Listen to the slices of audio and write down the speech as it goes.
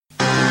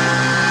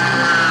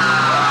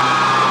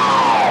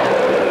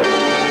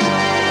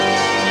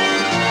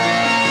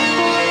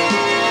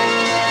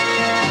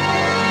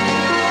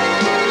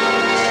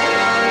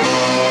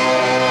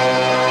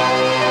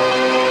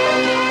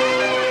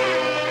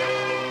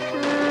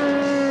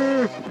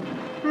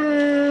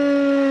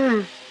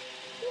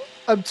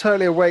I'm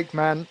totally awake,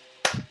 man.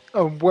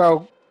 I'm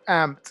well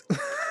amped.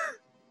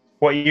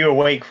 What are you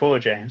awake for,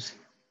 James?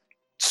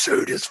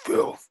 Suit is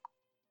filth.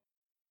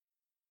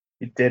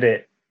 You did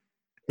it.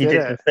 You Did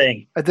did it? the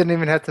thing. I didn't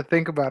even have to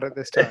think about it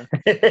this time.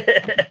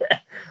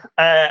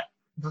 uh,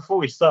 Before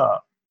we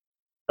start,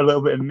 a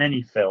little bit of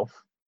mini filth.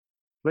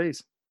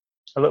 Please.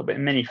 A little bit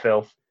of mini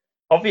filth.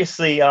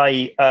 Obviously,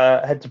 I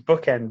had to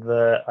bookend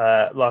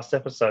the last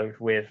episode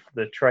with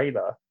the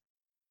trailer.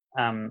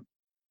 And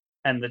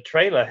the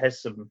trailer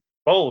has some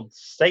bold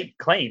state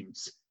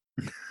claims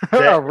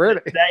Oh,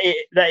 really?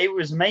 that it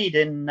was made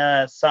in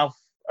South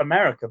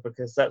America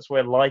because that's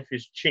where life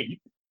is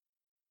cheap,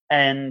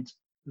 and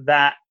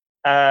that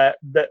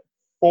that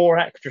 4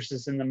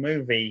 actresses in the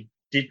movie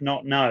did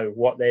not know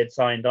what they had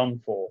signed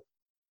on for,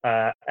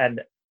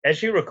 and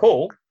as you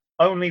recall,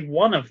 only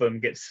one of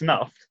them gets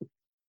snuffed.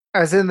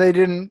 As in, they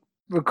didn't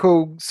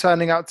recall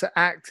signing up to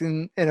act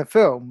in a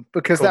film,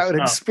 because Of that course would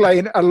not.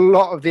 explain a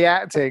lot of the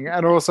acting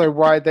and also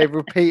why they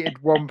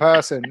repeated one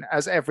person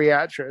as every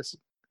actress.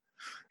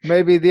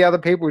 Maybe the other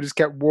people just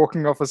kept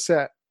walking off a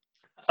set.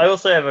 I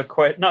also have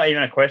not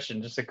even a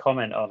question, just a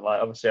comment on, like,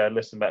 obviously I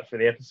listened back through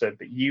the episode,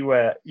 but you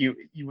were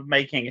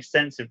making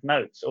extensive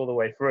notes all the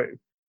way through,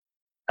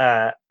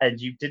 and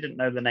you didn't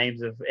know the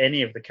names of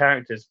any of the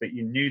characters, but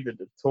you knew that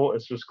the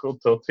tortoise was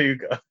called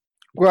Tortuga.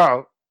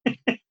 Well,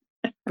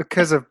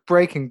 because of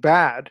Breaking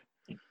Bad,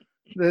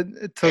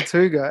 the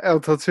Tortuga,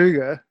 El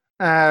Tortuga,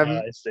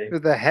 I see.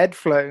 with the head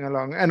floating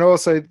along, and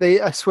also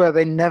I swear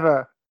they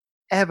never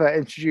ever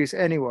introduce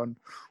anyone,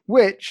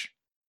 which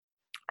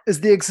is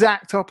the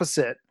exact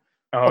opposite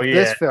Oh of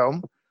this yeah.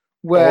 film, Oh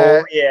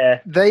where yeah.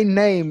 they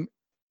name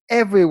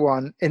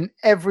everyone in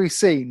every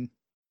scene.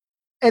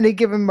 Any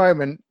given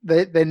moment,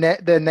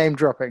 they're name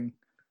dropping.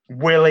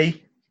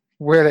 Willie.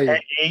 Willie,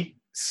 Eddie.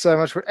 so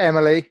much for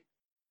Emily.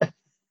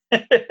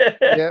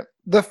 Yeah,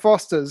 the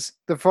Fosters,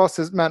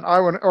 man. I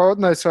want. Oh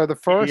no, sorry, the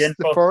Forest, Ian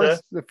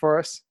Foster. the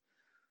Forest.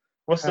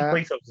 What's the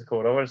police officer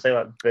called? I want to say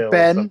like Bill or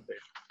Ben. something.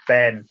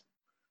 Ben.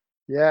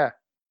 Yeah,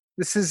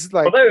 this is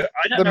like Although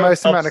I don't the know,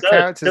 most amount of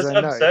characters does I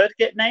know. Absurd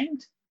get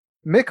named?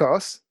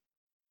 Mikos.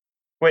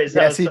 Wait, is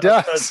Yes, that he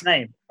does. Absurd's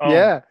name? Oh,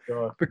 yeah,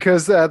 God.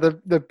 because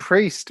the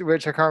priest,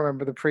 which I can't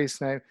remember the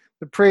priest's name.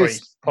 The priest,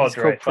 he's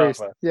Padre, called Priest.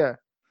 Father. Yeah.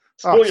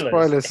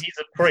 Spoilers. He's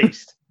a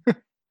priest.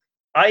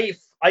 I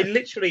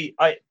literally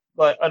I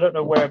don't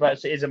know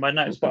whereabouts it is in my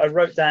notes, but I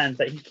wrote down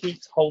that he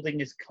keeps holding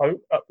his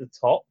coat up the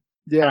top.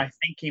 Yeah. And I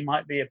think he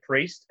might be a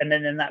priest. And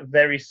then in that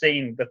very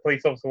scene, the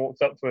police officer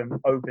walks up to him,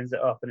 opens it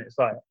up, and it's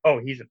like, oh,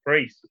 he's a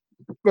priest.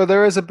 Well,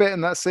 there is a bit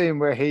in that scene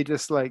where he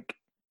just like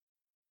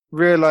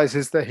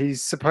realizes that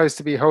he's supposed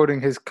to be holding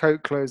his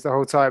coat closed the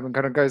whole time and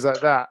kind of goes like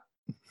that.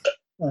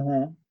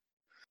 Mm-hmm.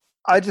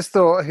 I just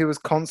thought he was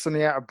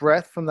constantly out of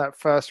breath from that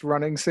first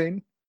running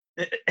scene.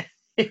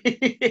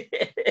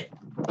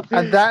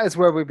 And that is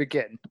where we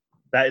begin.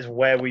 That is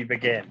where we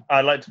begin.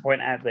 I'd like to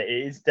point out that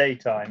it is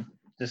daytime,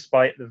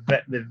 despite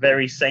the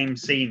very same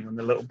scene when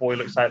the little boy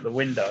looks out the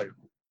window.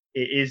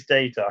 It is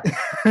daytime.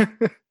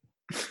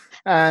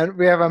 And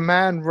we have a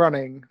man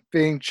running,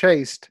 being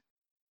chased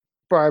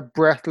by a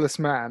breathless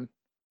man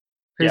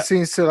who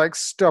seems to like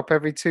stop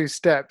every 2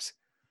 steps,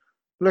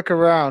 look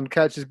around,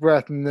 catch his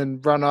breath, and then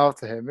run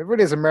after him. It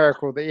really is a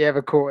miracle that he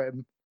ever caught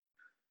him.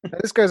 And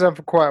this goes on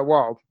for quite a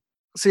while.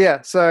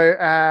 So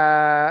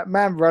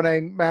man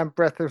running, man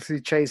breathlessly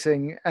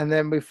chasing, and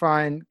then we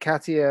find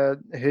Katia,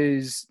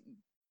 who's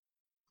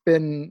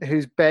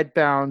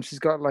bedbound. She's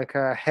got like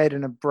a head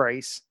in a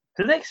brace.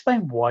 Did they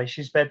explain why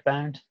she's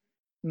bedbound?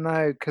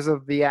 No, because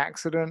of the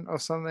accident or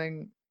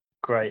something.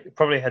 Great.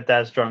 Probably her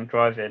dad's drunk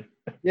driving.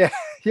 Yeah,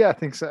 I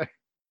think so.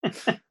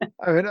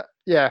 I mean,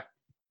 yeah.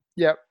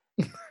 Yep.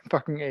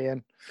 Fucking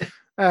Ian.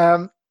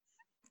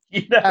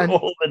 You know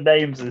all the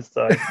names this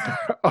time.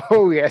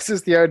 Oh yes,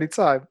 it's the only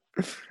time.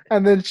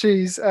 And then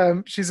she's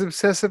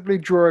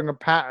obsessively drawing a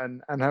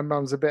pattern, and her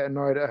mum's a bit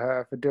annoyed at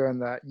her for doing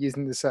that,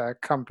 using this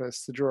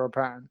compass to draw a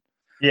pattern.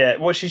 Yeah,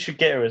 what she should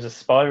get her is a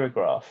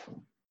spirograph.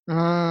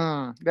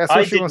 That's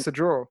what she wants to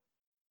draw.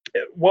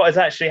 What has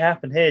actually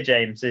happened here,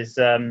 James, is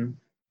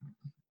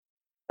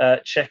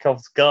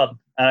Chekhov's gun,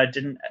 and I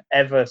didn't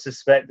ever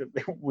suspect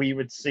that we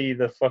would see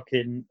the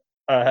fucking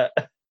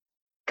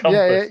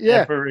compass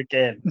ever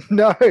again.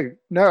 No,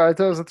 I thought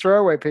it was a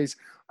throwaway piece.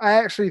 I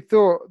actually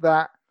thought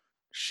that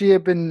she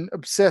had been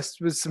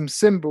obsessed with some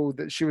symbol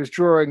that she was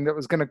drawing that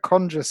was going to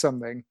conjure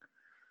something.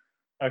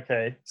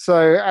 Okay.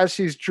 So as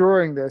she's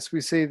drawing this,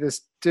 we see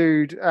this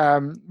dude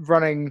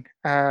running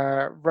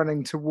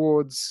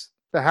towards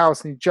the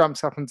house, and he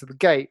jumps up into the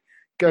gate,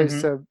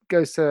 goes to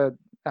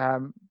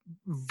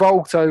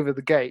vault over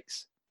the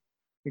gates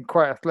in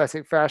quite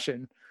athletic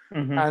fashion,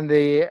 and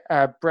the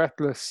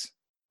breathless,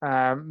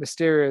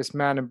 mysterious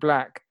man in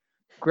black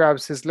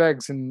grabs his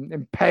legs and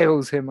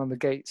impales him on the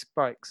gate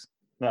spikes.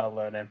 That'll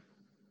learn him.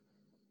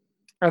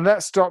 And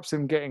that stops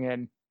him getting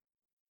in.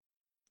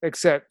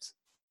 Except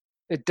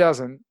it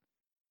doesn't,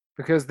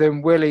 because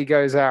then Willie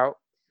goes out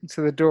to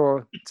the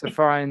door to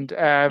find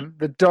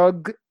the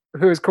dog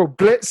who is called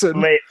Blitzen.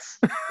 Blitz.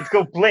 It's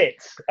called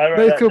Blitz. I wrote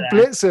They that called down.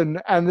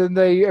 Blitzen, and then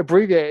they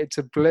abbreviated it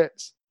to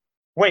Blitz.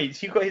 Wait,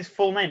 so you got his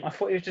full name? I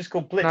thought he was just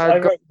called Blitz. No, I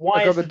wrote,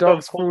 why got is the the dog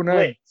dog's called full name.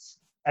 Blitz?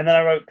 And then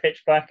I wrote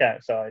Pitch Black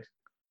outside.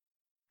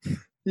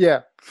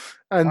 Yeah,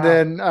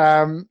 and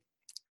Wow.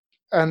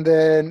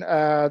 then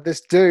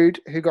this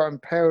dude who got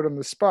impaled on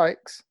the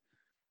spikes,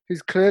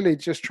 who's clearly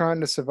just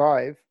trying to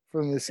survive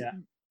from this Yeah.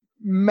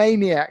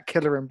 maniac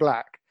killer in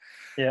black.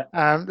 Yeah.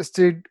 This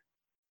dude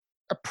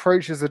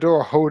approaches the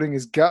door holding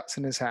his guts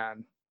in his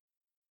hand.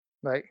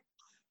 Like,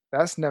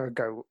 that's never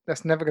going to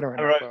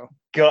end up well.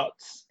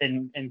 Guts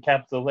in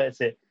capital letters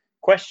here.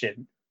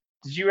 Question: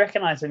 did you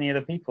recognize any of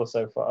the people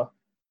so far?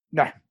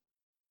 No.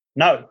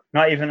 No,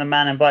 not even the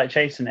man in black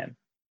chasing him.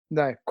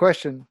 No.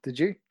 Question: did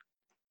you?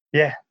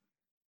 Yeah.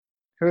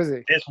 Who is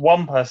he? There's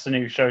one person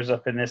who shows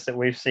up in this that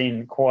we've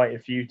seen quite a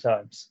few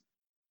times.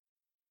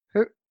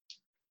 Who?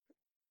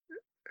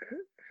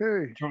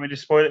 Do you want me to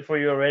spoil it for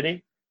you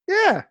already?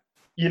 Yeah.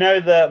 You know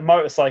the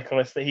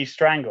motorcyclist that he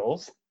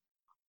strangles?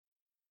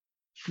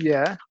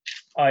 Yeah.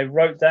 I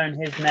wrote down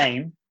his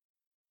name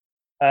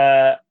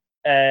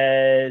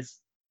as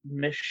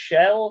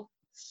Michelle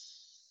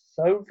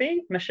Sovey?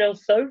 Michelle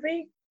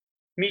Sovey?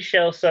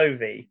 Michelle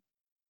Sovey.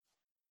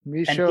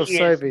 Michelle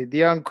Sovey,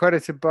 the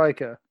uncredited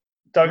biker.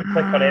 Don't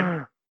click on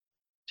him.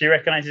 Do you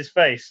recognize his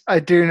face? I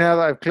do now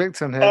that I've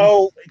clicked on him.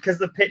 Oh, because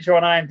the picture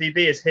on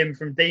IMDb is him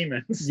from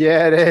Demons.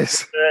 Yeah, it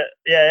is.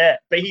 Yeah.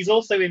 But he's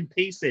also in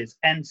Pieces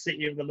and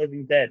City of the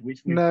Living Dead,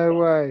 which no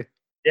way.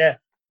 Yeah.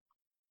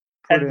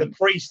 Brilliant. And the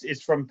priest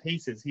is from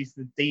Pieces. He's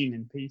the dean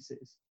in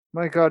Pieces.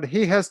 My God,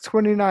 he has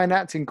 29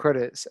 acting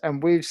credits,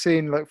 and we've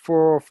seen like 4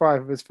 or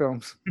 5 of his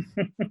films.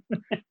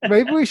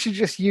 Maybe we should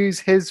just use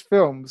his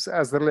films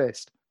as the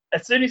list.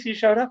 As soon as he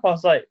showed up, I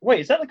was like,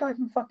 wait, is that the guy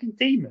from fucking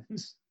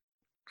Demons?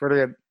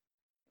 Brilliant.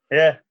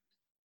 Yeah.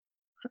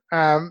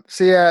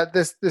 So yeah,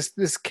 this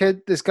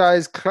guy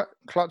is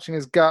clutching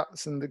his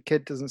guts, and the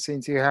kid doesn't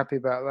seem too happy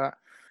about that.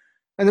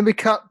 And then we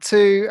cut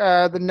to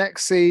the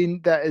next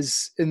scene that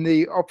is in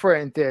the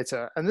operating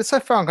theater, and this I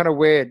found kind of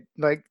weird.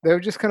 Like they were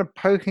just kind of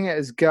poking at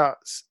his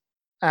guts,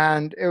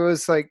 and it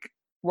was like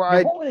what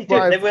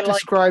I've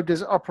described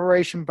as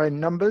operation by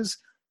numbers,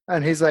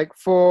 and he's like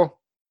 4,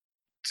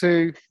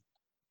 2,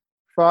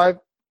 5,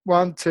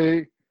 1,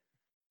 2.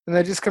 And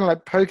they're just kind of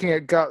like poking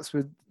at guts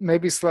with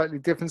maybe slightly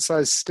different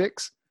sized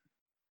sticks.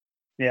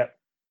 Yeah.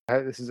 I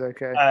hope this is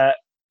okay.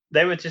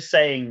 They were just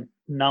saying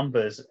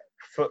numbers,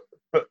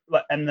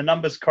 and the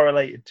numbers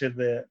correlated to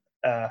the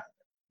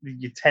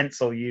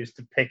utensil used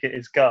to pick at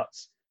his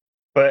guts.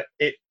 But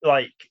it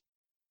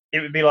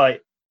would be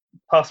like,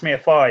 pass me a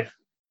 5,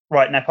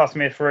 right now, pass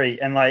me a 3,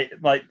 and like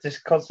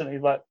just constantly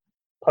like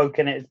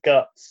poking at his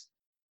guts.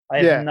 I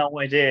had no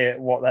idea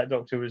what that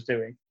doctor was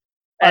doing.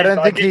 And I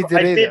don't think he did either.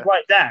 I did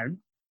write down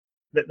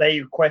that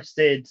they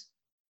requested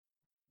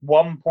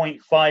 1.5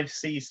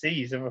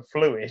 cc's of a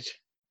fluid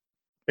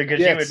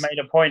because you had made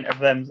a point of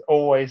them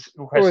always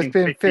requesting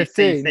 50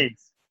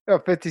 cc's. Oh,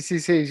 50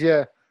 cc's,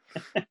 yeah.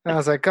 And I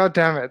was like, God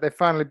damn it, they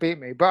finally beat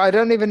me. But I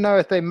don't even know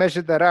if they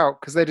measured that out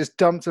because they just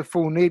dumped a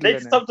full needle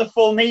in. They dumped a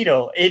full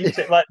needle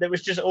into like that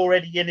was just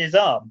already in his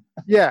arm.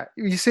 Yeah,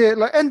 you see it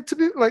like, and to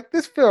be like,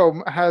 this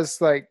film has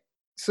like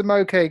some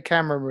okay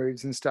camera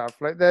moves and stuff.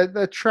 Like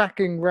they're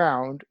tracking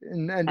round,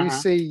 and you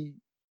see,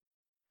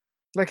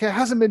 like it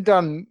hasn't been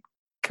done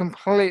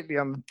completely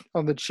on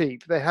the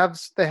cheap. They have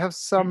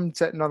some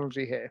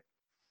technology here.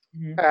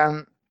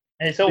 And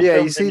it's all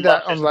you see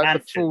that on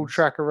like the full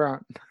track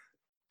around.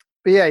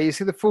 But yeah, you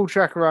see the full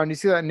track around. You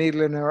see that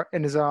needle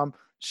in his arm.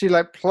 She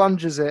like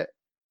plunges it,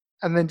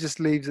 and then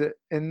just leaves it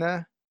in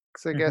there.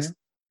 Because I guess,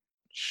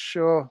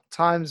 sure,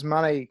 time's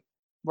money.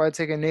 Why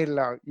take a needle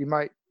out? You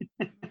might.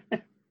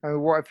 I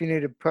mean, what if you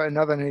need to put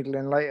another needle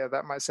in later?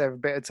 That might save a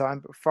bit of time,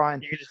 but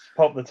fine. You could just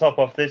pop the top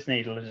off this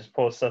needle and just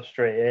pour stuff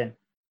straight in.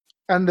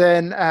 And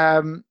then,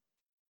 and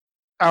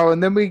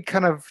then we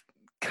kind of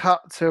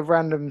cut to a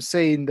random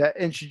scene that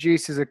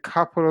introduces a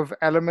couple of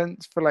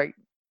elements for like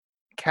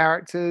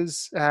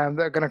characters that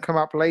are going to come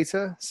up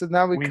later. So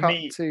now we cut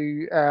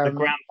to the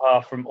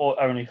grandpa from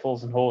Only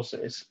Fools and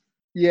Horses.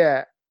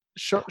 Yeah.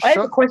 I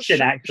have a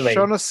question, actually.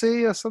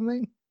 Shaughnessy or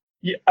something?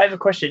 Yeah, I have a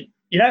question.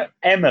 You know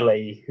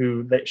Emily,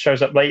 who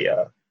shows up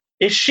later,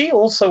 is she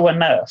also a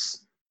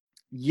nurse?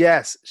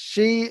 Yes,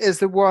 she is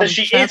the one. So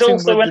she is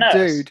also a nurse.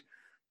 Dude.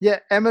 Yeah,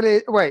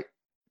 Emily. Wait.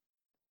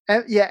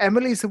 Yeah,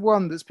 Emily's the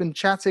one that's been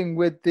chatting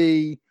with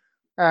the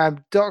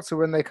doctor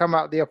when they come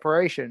out of the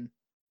operation.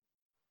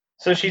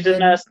 So she's a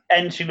nurse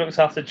and she looks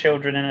after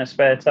children in her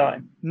spare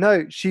time?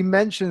 No, she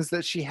mentions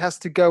that she has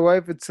to go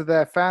over to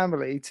their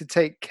family to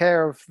take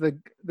care of the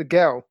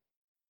girl.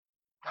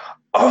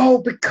 Oh,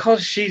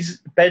 because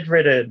she's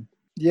bedridden.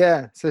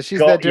 Yeah, so she's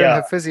there doing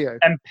her physio.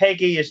 And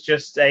Peggy is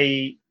just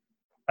a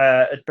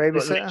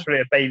babysitter?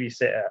 Literally a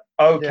babysitter.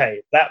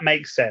 Okay, that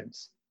makes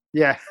sense.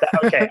 Yeah.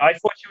 Okay, I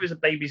thought she was a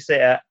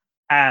babysitter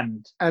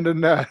and a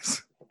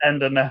nurse.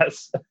 And a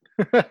nurse.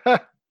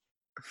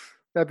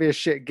 That'd be a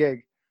shit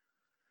gig.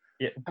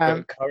 Yeah, but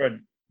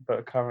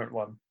a current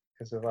one.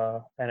 because of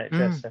our NHS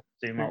Mm. have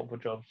to do multiple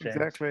jobs. James.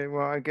 Exactly.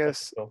 Well, I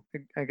guess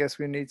Typical.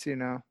 we need to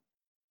now.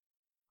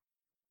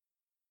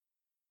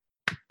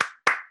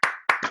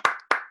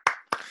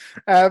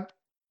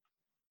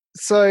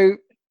 So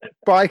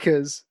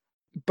bikers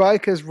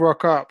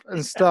rock up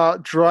and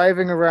start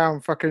driving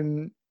around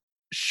fucking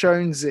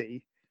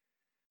Shonsey.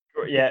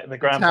 Yeah, the town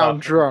grandpa from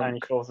drunk.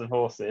 Only Fools and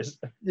Horses.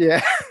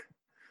 Yeah.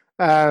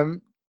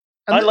 And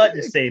I like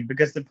this scene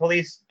because the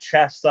police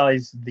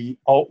chastise the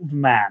old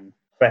man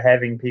for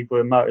having people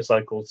in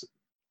motorcycles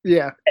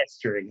yeah,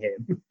 pestering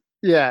him.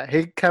 yeah.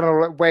 He kind of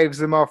like waves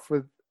them off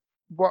with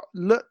what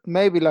look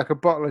maybe like a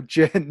bottle of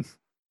gin.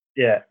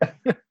 Yeah.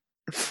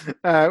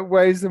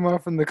 Waves them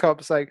off, and the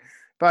cop's like,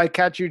 "If I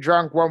catch you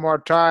drunk one more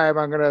time,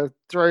 I'm gonna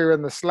throw you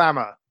in the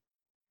slammer."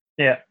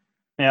 Yeah.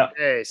 Yeah.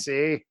 Hey,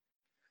 see.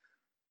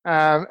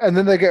 And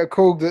then they get a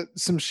call that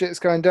some shit's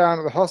going down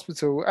at the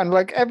hospital, and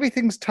like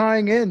everything's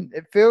tying in.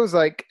 It feels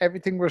like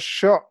everything was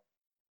shot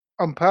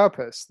on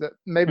purpose. That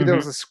maybe there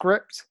was a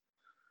script.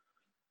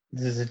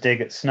 This is a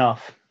dig at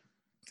Snuff.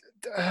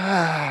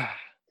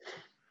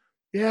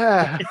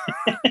 Yeah,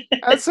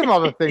 and some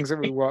other things that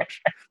we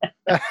watched.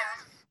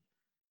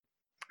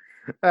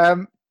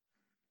 But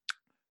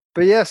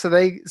yeah, so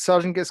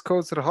Sergeant gets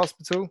called to the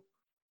hospital.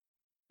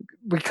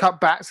 We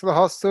cut back to the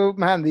hospital.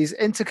 Man, these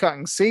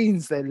intercutting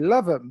scenes, they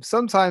love them.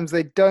 Sometimes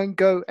they don't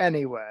go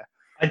anywhere.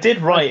 I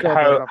did write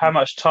God, how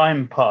much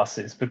time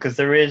passes because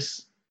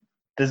there's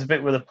a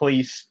bit where the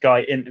police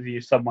guy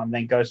interviews someone,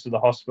 then goes to the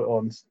hospital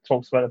and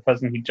talks about the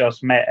person he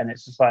just met, and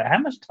it's just like, how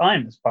much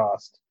time has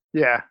passed?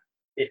 Yeah.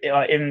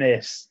 In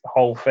this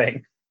whole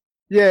thing.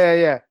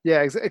 Yeah.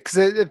 Because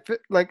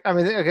like, I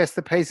mean, I guess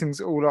the pacing's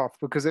all off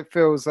because it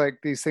feels like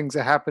these things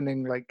are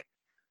happening like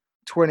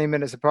 20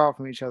 minutes apart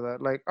from each other.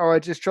 Like, oh, I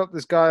just dropped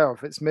this guy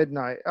off. It's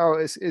midnight. Oh,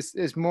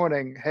 it's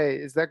morning. Hey,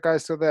 is that guy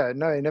still there?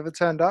 No, he never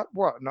turned up.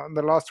 What? Not in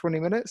the last 20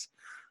 minutes?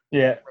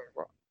 Yeah. Wait,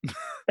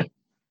 what?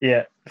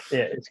 Yeah,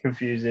 it's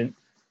confusing.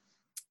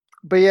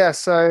 But yeah,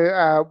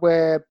 so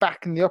we're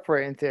back in the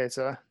operating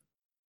theatre,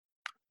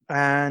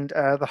 and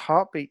the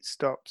heartbeat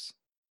stops.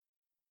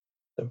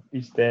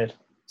 He's dead.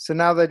 So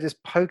now they're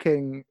just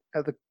poking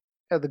at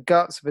the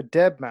guts of a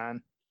dead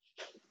man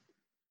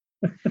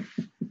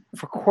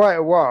for quite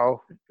a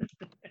while,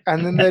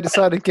 and then they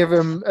decide to give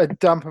him a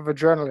dump of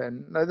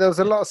adrenaline. Like, there was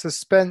a lot of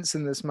suspense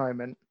in this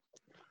moment,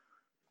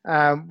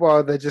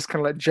 while they're just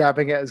kind of like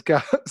jabbing at his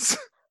guts,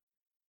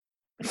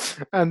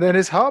 and then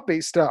his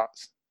heartbeat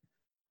starts.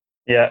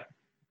 Yeah.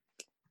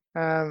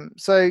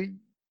 So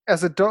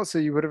as a doctor,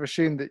 you would have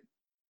assumed that,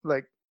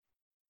 like,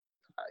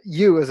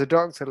 you as a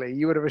doctor, Lee,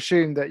 you would have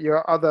assumed that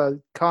your other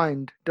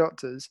kind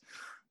doctors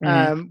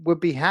would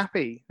be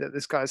happy that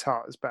this guy's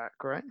heart is back,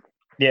 right?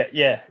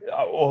 Yeah.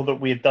 Or that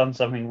we had done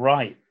something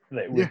right,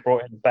 that we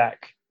brought him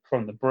back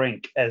from the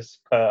brink as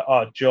per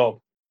our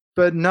job.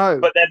 But no.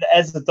 But then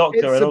as a doctor,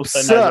 it's I'd also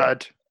absurd. know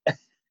that,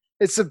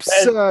 it's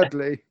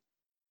absurdly.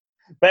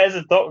 But as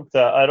a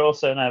doctor, I'd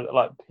also know that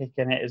like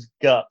picking at his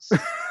guts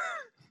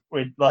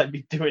would like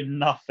be doing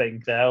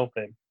nothing to help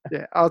him.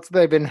 Yeah, after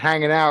they've been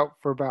hanging out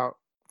for about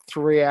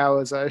 3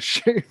 hours, I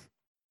assume.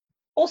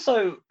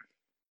 Also,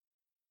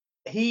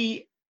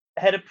 he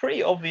had a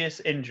pretty obvious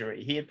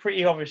injury. He had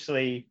pretty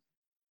obviously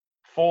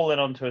fallen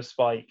onto a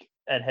spike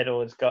and had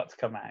all his guts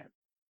come out.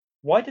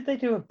 Why did they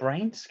do a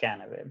brain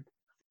scan of him?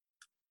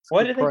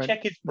 Why did they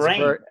check his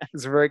brain?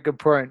 It's a very good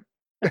point.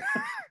 Do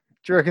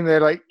you reckon they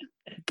like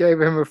gave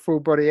him a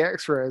full body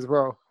X-ray as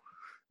well?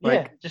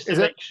 Like, yeah, just to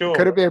make sure.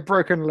 Could it be a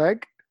broken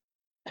leg?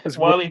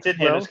 While he's in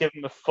here, just give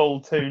him a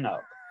full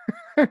tune-up.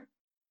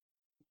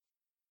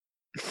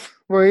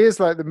 Well, he is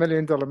like the $1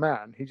 Million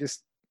Man. He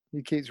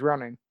keeps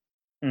running.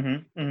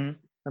 I'm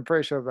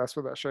pretty sure that's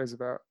what that show's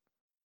about.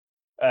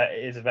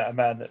 It is about a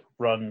man that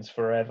runs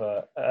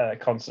forever,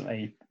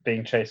 constantly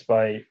being chased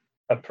by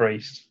a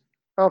priest.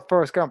 Oh,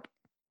 Forrest Gump.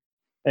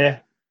 Yeah.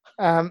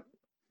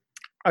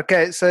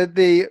 Okay, so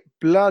the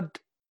blood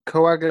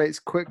coagulates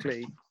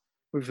quickly.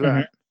 We've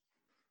learned.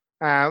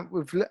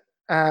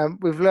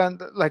 We've learned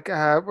that, like,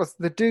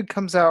 the dude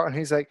comes out and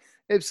he's like,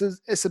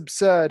 it's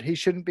absurd. He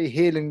shouldn't be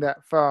healing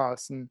that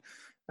fast.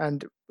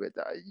 And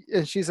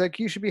she's like,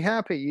 you should be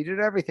happy. You did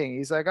everything.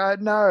 He's like,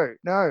 no,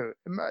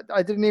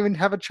 I didn't even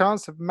have a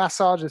chance to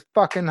massage his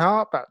fucking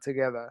heart back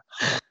together.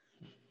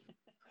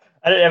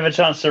 I didn't have a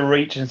chance to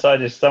reach inside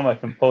his stomach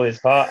and pull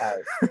his heart out.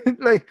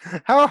 Like,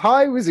 how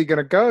high was he going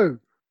to go?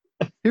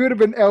 He would have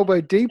been elbow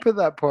deep at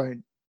that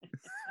point.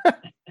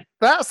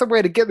 That's the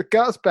way to get the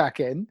guts back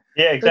in.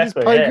 Yeah,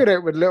 exactly. They're just poking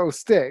it with little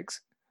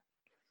sticks.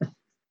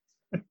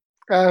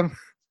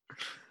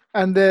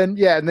 And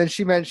then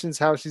she mentions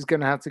how she's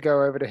going to have to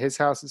go over to his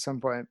house at some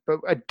point, but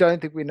I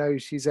don't think we know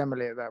she's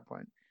Emily at that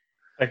point.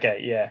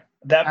 Okay, yeah,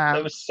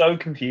 that was so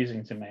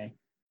confusing to me.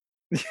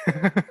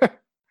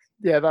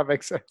 Yeah, that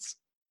makes sense.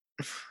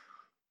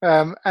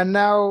 And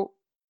now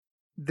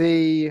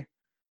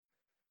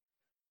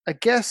I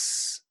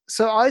guess.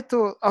 So I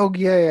thought,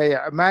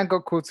 a man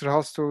got called to the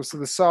hospital. So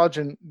the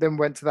sergeant then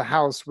went to the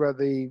house where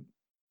the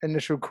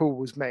initial call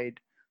was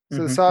made.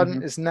 So the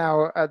sergeant is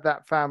now at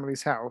that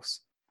family's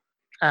house.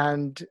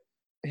 and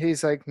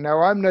he's like,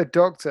 "No, I'm no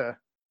doctor,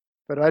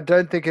 but I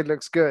don't think it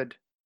looks good.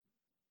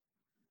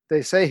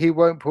 They say he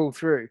won't pull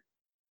through."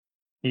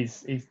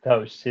 He's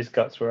toast. His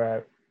guts were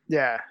out.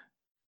 Yeah,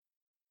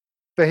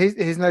 but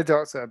he's no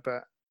doctor,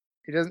 but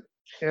he doesn't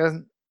he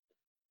doesn't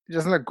he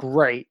doesn't look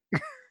great.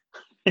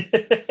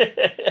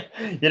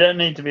 You don't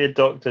need to be a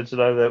doctor to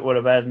know that when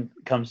a man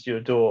comes to your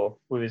door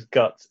with his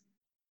guts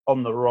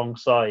on the wrong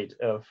side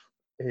of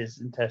his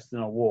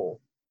intestinal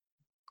wall,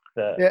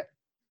 that Yeah.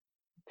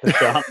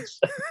 perchance.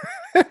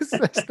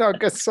 That's not a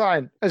good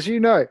sign, as you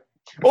know.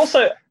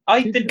 Also,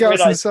 I Keep your didn't guts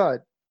realize. inside.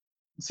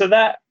 So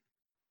that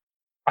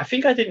I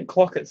think I didn't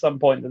clock at some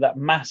point that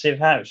massive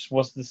house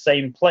was the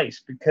same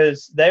place,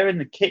 because they're in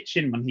the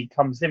kitchen when he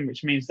comes in,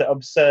 which means that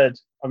Absurd,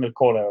 I'm going to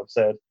call her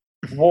Absurd,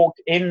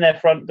 walked in their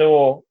front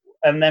door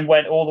and then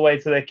went all the way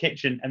to their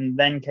kitchen and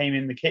then came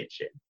in the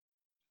kitchen.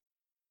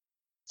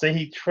 So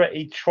he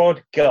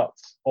trod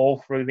guts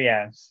all through the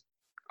house.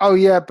 Oh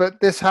yeah, but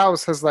this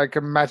house has like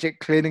a magic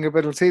cleaning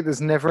ability.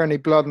 There's never any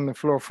blood on the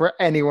floor for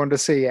anyone to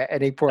see at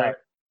any point. No.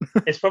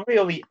 It's probably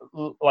all the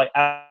like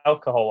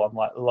alcohol on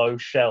like low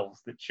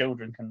shelves that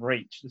children can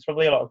reach. There's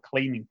probably a lot of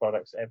cleaning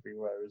products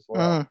everywhere as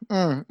well.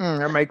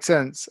 That makes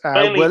sense.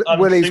 Clearly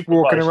Willie's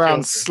walking unsupervised around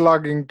children.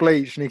 slugging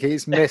bleach, and he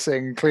keeps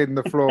missing and cleaning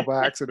the floor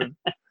by accident.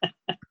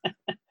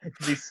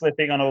 He's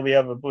slipping on all the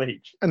other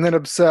bleach. And then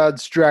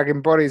Absurd's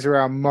dragging bodies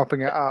around, mopping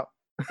it up.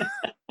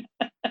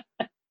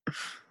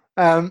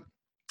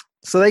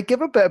 So they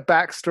give a bit of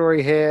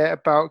backstory here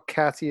about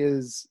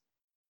Katya's.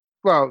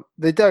 Well,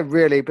 they don't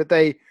really, but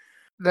they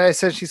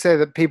essentially say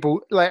that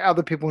people, like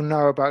other people,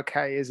 know about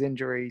Katya's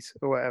injuries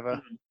or whatever.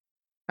 Mhm.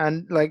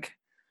 And like,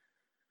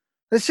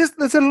 there's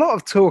a lot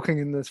of talking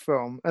in this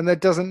film, and there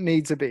doesn't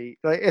need to be.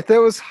 Like, if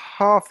there was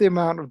half the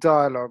amount of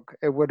dialogue,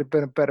 it would have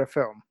been a better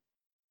film.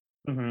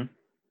 Mm-hmm.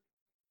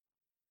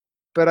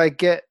 But I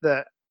get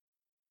that.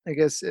 I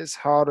guess it's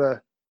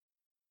harder.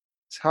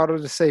 It's harder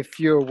to say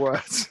fewer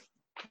words.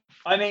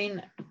 I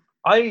mean,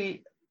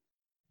 I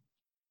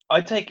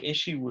take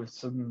issue with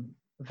some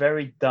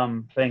very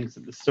dumb things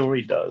that the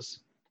story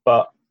does,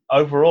 but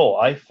overall,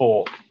 I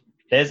thought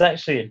there's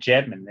actually a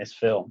gem in this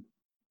film.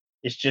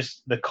 It's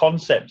just the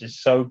concept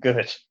is so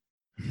good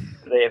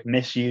that they have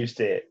misused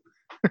it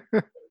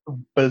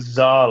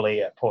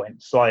bizarrely at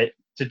points. Like,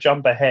 to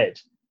jump ahead,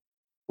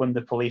 when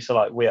the police are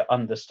like, "We're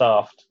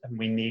understaffed and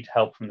we need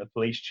help from the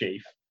police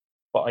chief,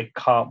 but I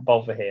can't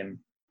bother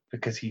him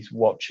because he's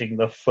watching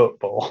the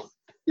football."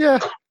 Yeah.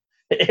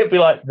 It'd be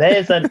like,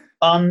 there's an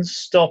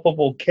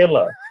unstoppable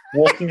killer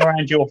walking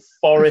around your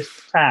forest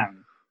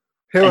town.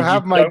 He'll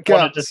have my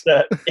guts.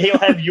 He'll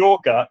have your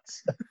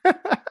guts.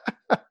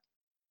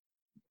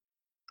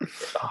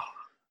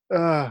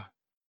 And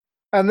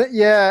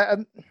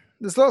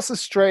there's lots of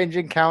strange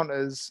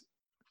encounters.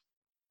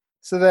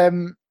 So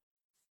then,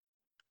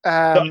 So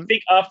I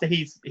think after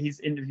he's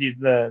interviewed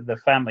the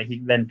family, he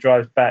then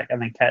drives back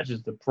and then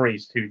catches the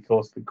priest, who he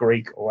calls the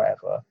Greek or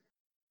whatever.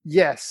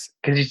 yes,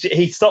 Because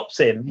he stops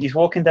him. He's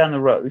walking down the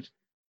road,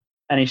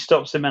 and he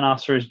stops him and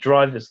asks for his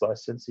driver's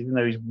license, even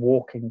though he's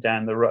walking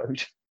down the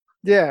road.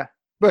 yeah,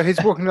 but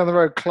he's walking down the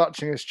road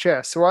clutching his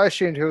chest. So I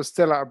assumed he was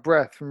still out of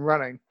breath from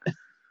running.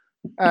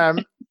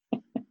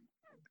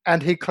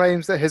 And he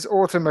claims that his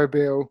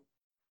automobile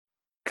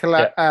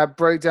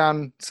broke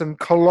down some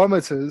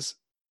kilometers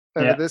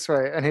over this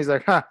way, and he's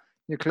like,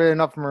 "You're clear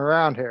enough from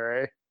around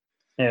here,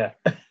 Yeah.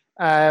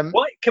 eh?"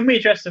 Why can we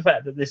address the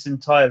fact that this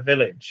entire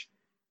village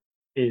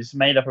is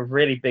made up of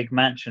really big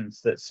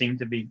mansions that seem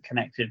to be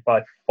connected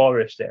by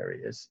forest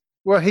areas?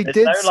 Well, he There's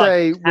did no,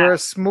 say like, we're a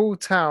small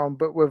town,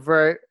 but we're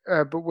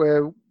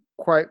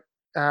quite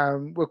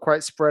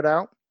spread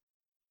out.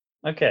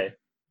 Okay.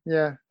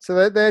 Yeah,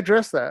 so they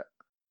address that,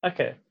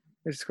 Okay.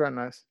 which is quite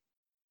nice.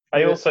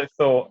 I also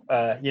thought,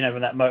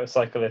 when that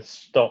motorcyclist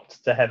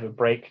stopped to have a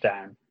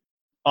breakdown,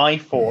 I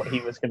thought he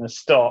was going to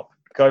stop,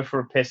 go for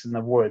a piss in the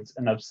woods,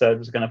 and Absurd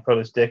was going to pull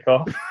his dick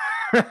off.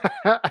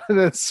 And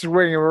then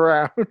swing him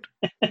around.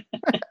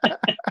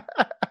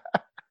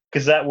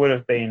 Because that would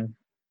have been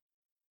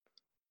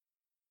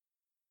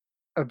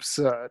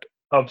Absurd.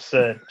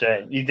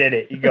 Jane. You did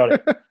it. You got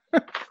it.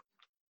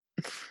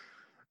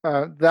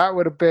 That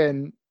would have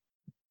been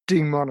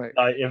demonic.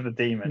 Night of the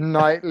Demon.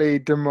 Nightly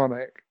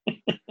demonic.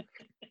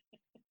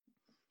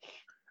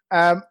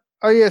 So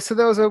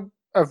there was a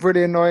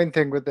really annoying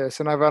thing with this,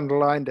 and I've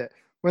underlined it.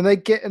 When they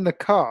get in the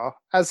car,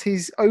 as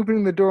he's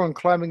opening the door and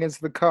climbing into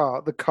the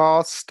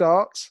car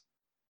starts.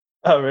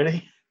 Oh,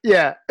 really?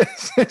 Yeah,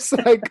 it's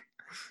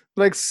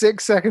like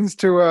 6 seconds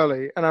too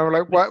early, and I'm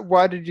like,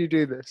 why did you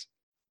do this?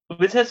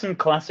 This has some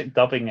classic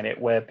dubbing in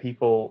it where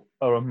people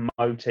are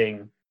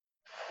emoting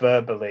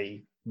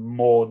verbally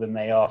more than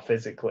they are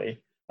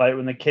physically. Like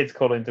when the kid's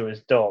calling to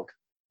his dog,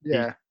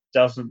 Yeah, he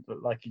doesn't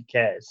look like he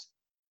cares,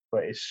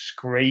 but is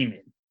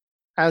screaming.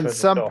 and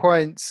some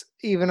points,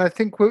 even I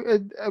think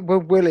with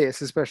Willie,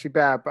 it's especially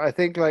bad. But I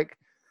think like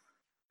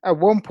at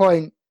one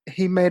point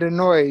he made a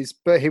noise,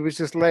 but he was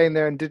just laying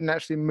there and didn't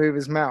actually move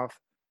his mouth.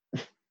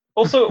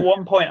 Also, at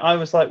one point, I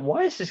was like,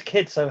 "Why is this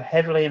kid so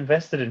heavily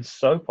invested in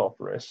soap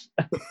operas?"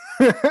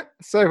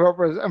 Soap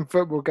operas and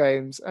football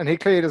games, and he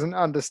clearly doesn't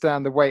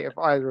understand the weight of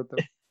either of them.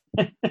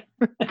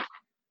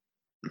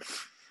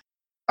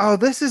 Oh,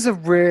 this is a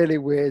really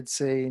weird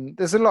scene.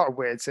 There's a lot of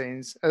weird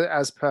scenes,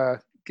 as per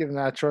given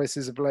our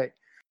choices of late.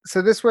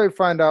 So this way, we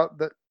find out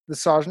that the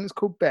sergeant is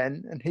called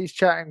Ben, and he's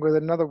chatting with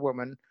another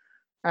woman,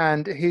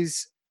 and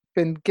he's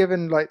been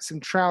given like some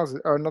trousers,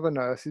 or another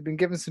nurse. He's been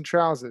given some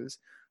trousers,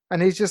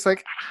 and he's just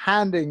like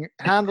handling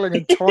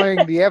and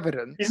toying the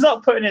evidence. He's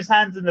not putting his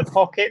hands in the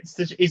pockets.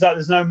 He's like,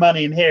 "There's no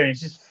money in here," and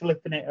he's just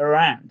flipping it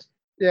around.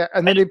 Yeah,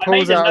 and then he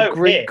pulls out a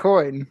Greek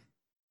coin.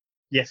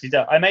 Yes, he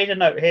does. I made a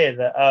note here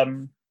that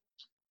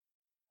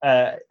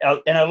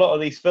in a lot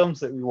of these films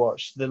that we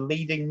watch, the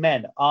leading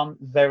men aren't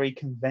very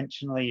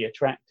conventionally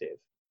attractive,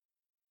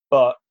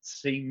 but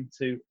seem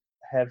to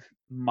have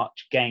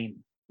much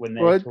game when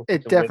they're talking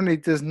it definitely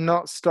does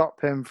not stop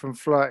him from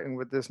flirting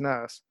with this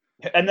nurse.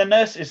 And the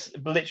nurse is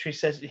literally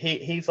says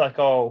he's like,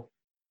 "Oh,"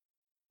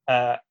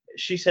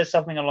 she says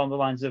something along the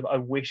lines of, "I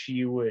wish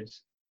you would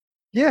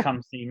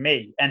come see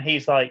me," and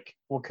he's like,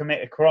 "Well,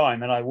 commit a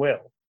crime, and I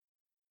will,"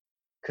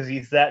 because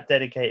he's that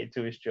dedicated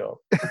to his job.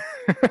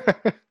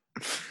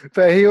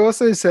 But he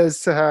also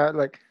says to her,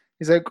 like,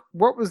 he's like,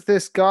 "What was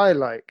this guy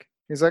like?"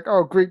 He's like,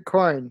 "Oh, Greek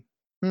coin.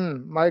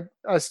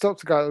 I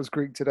stopped a guy that was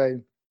Greek today."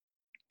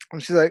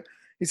 And she's like,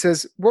 he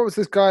says, "What was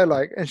this guy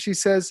like?" And she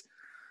says,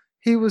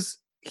 "He was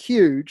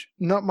huge,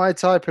 not my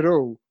type at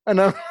all."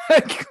 And I'm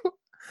like,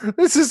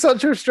 this is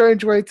such a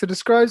strange way to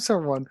describe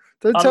someone.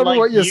 Don't tell me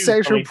what your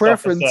sexual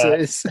preference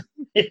is.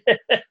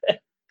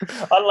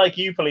 Unlike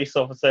you, police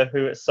officer,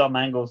 who at some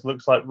angles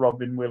looks like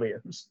Robin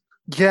Williams.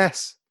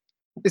 Yes.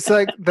 It's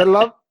like the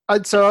love.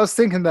 So I was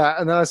thinking that,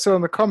 and then I saw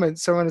in the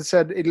comments someone had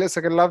said it looks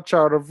like a love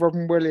child of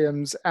Robin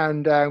Williams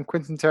and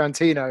Quentin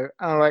Tarantino.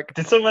 And I'm like,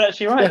 did someone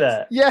actually write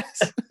that?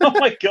 Yes. Oh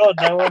my god,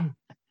 no one.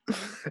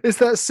 It's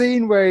that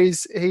scene where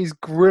he's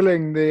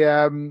grilling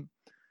the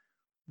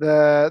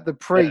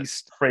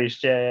priest. Yeah,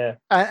 priest, yeah.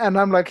 And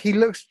I'm like, he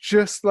looks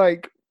just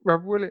like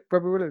Robin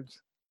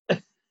Williams.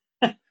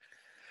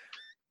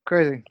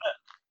 Crazy.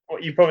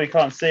 Well, you probably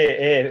can't see it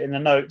here in the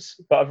notes,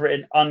 but I've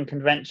written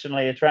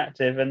unconventionally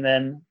attractive and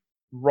then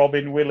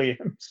Robin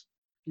Williams.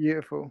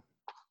 Beautiful.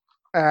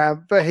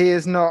 But he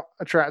is not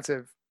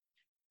attractive.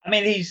 I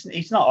mean,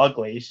 he's not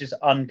ugly. He's just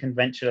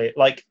unconventionally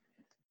like.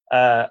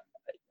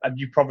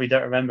 You probably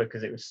don't remember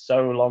because it was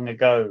so long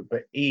ago,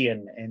 but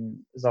Ian in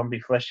Zombie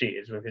Flesh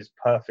Eaters with his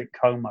perfect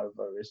comb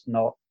over is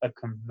not a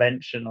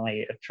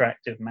conventionally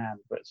attractive man,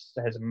 but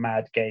has a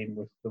mad game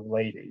with the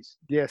ladies.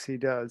 Yes, he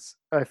does.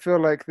 I feel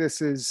like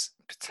this is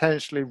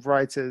potentially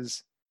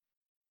writers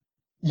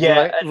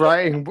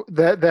writing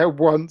their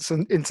wants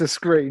into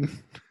screen.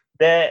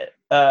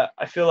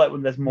 I feel like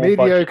when there's more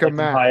mediocre budget,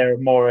 they can hire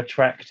more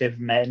attractive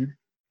men,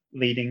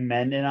 leading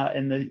men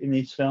in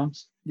these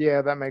films.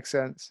 Yeah, that makes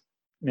sense.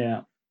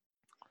 Yeah.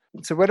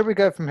 So where do we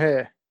go from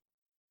here?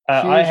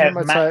 I have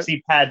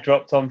maxi pad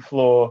dropped on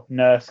floor,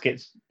 nurse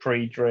gets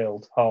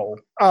pre-drilled hole.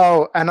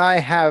 Oh, and I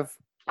have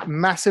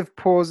massive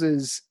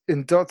pauses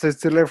in doctor's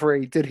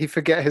delivery. Did he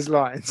forget his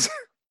lines?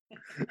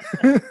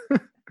 This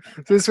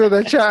is where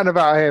they're chatting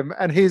about him,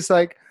 and he's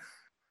like,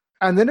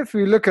 and then if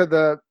we look at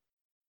the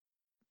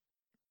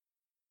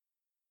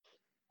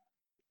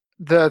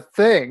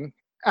thing,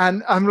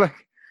 and I'm like,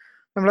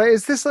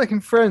 is this like in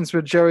Friends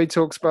where Joey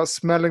talks about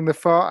smelling the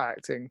fart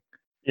acting?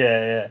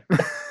 Yeah.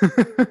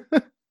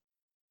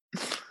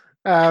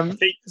 I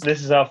think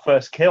this is our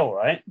first kill,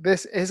 right?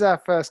 This is our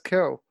first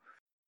kill.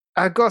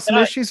 I've got some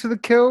issues with the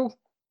kill.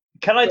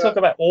 Can I talk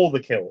about all the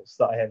kills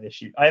that I have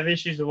issues? I have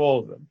issues with all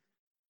of them.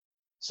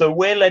 So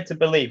we're led to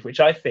believe, which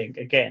I think,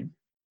 again,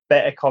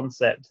 better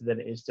concept than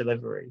it is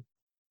delivery,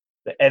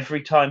 that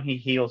every time he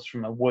heals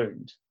from a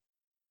wound,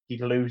 he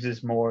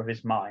loses more of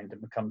his mind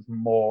and becomes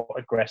more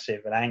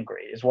aggressive and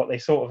angry, is what they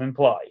sort of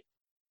imply.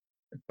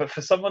 But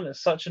for someone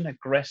that's such an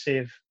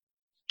aggressive,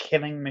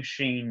 killing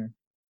machine,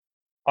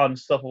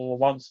 unstoppable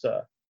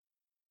monster,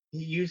 he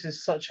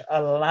uses such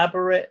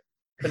elaborate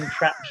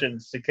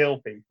contraptions to kill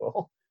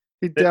people.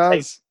 He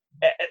does.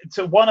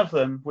 So one of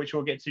them, which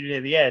we'll get to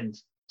near the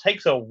end,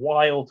 takes a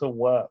while to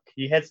work.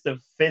 He has to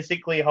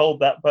physically hold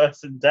that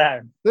person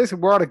down. There's a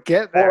while to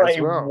get there as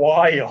well. For a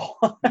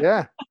while.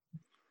 Yeah.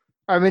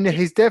 I mean,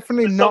 he's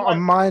definitely not a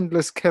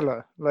mindless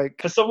killer.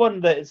 Like, for someone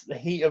that is the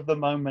heat of the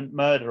moment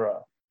murderer,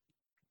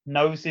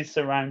 knows his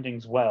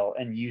surroundings well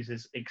and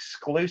uses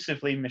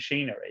exclusively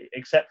machinery,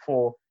 except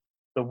for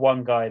the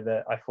one guy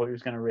that I thought he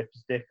was going to rip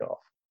his dick off.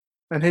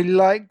 And he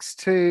likes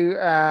to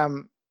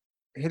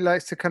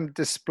kind of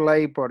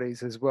display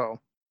bodies as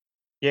well.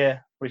 Yeah,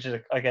 which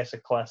is, I guess, a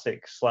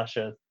classic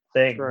slasher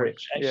thing,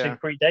 which actually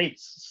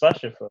predates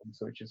slasher films,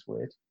 which is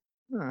weird.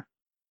 Huh.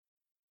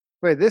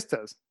 Wait, this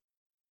does.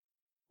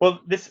 Well,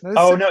 this.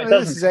 No, it doesn't.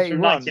 This is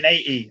 81.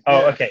 1980.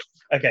 Oh, yeah.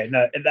 Okay.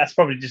 No, that's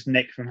probably just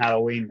Nick from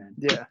Halloween then.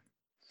 Yeah.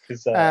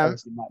 Because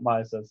obviously Mike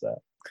Myers does that.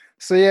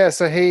 So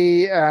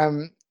he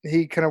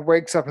kind of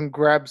wakes up and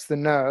grabs the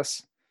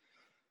nurse,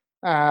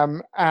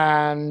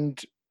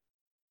 and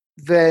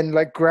then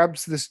like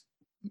grabs this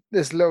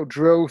little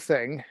drill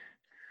thing,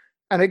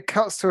 and it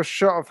cuts to a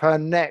shot of her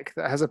neck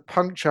that has a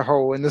puncture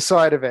hole in the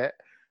side of it,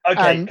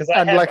 Okay, and because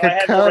like a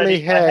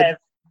curly haired I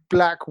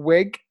black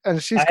wig,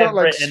 and she's got have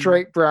like written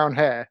straight brown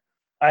hair.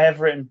 I have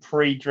written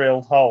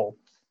pre-drilled hole,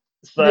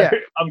 so Yeah.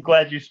 I'm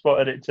glad you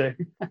spotted it too.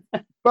 You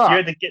But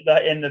had to get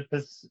that in the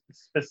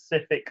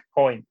specific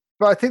point.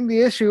 I think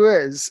the issue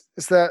is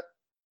that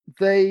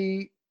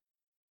they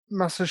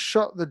must have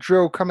shot the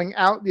drill coming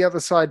out the other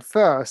side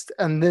first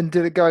and then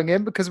did it going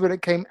in, because when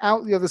it came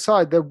out the other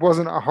side there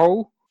wasn't a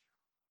hole.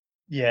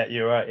 Yeah,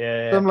 you're right.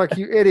 Yeah, So I'm like,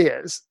 you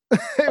idiots.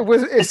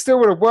 It still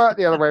would have worked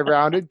the other way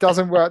around. It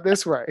doesn't work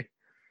this way.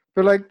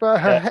 But like,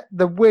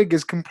 the wig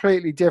is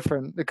completely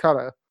different, the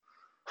color,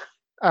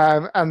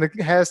 and the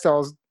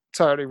hairstyle's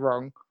totally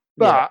wrong.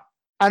 But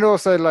and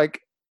also like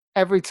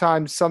every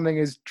time something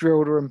is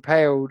drilled or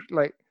impaled,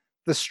 like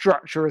the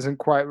structure isn't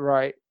quite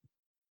right.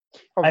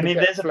 I mean,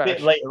 there's a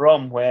bit later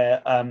on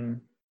where I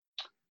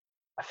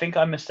think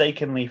I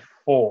mistakenly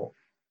thought,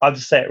 I'll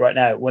just say it right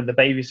now, when the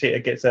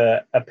babysitter gets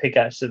a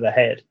pickaxe to the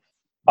head,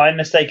 I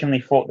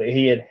mistakenly thought that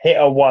he had hit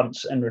her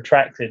once and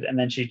retracted, and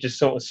then she just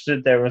sort of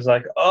stood there and was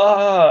like,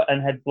 oh,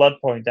 and had blood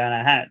pouring down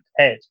her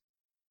head.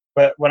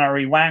 But when I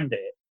rewound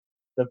it,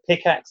 the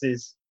pickaxe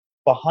is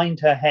behind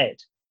her head.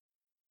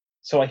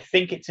 So I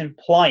think it's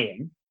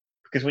implying,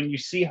 because when you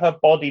see her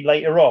body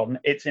later on,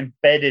 it's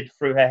embedded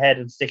through her head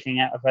and sticking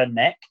out of her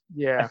neck.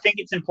 Yeah. I think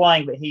it's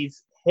implying that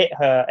he's hit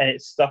her and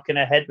it's stuck in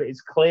her head, but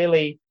it's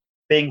clearly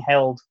being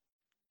held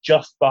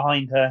just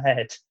behind her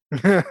head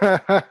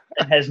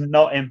and has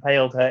not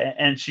impaled her.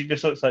 And she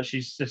just looks like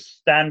she's just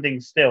standing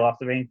still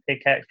after being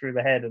pickaxed through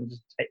the head and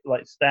just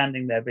like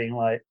standing there being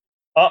like,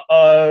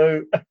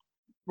 uh-oh.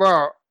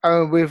 Well,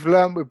 we've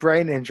learned with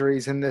brain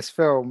injuries in this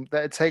film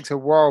that it takes a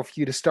while for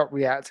you to stop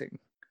reacting.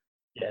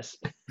 Yes.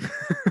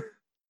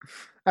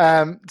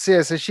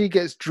 So she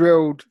gets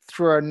drilled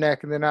through her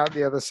neck and then out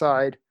the other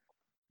side,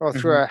 or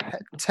through her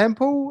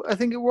temple, I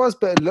think it was,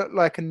 but it looked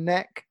like a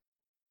neck.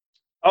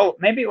 Oh,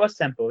 maybe it was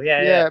temple.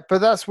 Yeah. But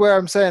that's where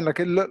I'm saying, like,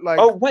 it looked like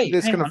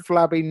this kind of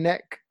flabby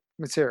neck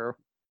material.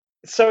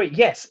 Sorry,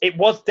 yes, it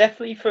was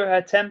definitely through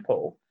her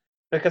temple,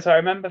 because I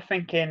remember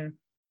thinking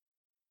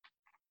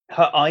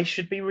her eyes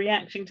should be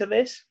reacting to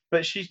this,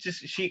 but she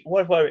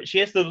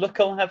has the look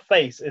on her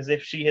face as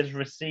if she has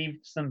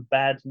received some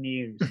bad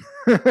news.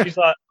 She's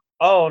like,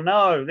 oh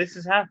no, this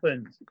has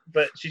happened,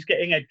 but she's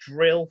getting a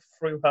drill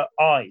through her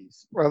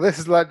eyes. Well, this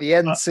is like the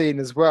end scene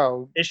as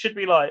well. It should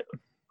be like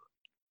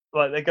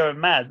they're going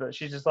mad, but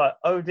she's just like,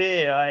 oh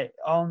dear,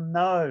 oh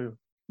no.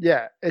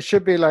 Yeah, it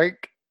should be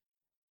like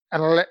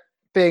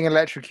being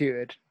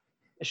electrocuted.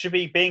 It should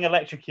be being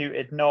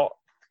electrocuted, not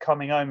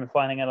coming home and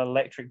finding an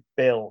electric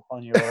bill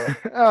on your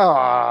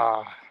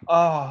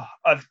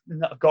I've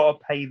got to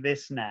pay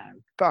this now.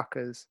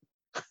 Fuckers.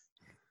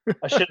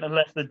 I shouldn't have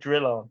left the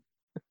drill on.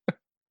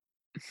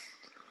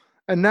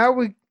 And now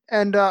we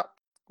end up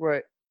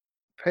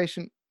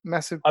patient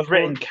massive. I've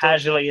written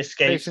casually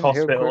escapes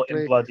hospital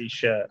in bloody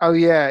shirt. Oh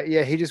yeah,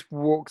 he just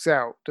walks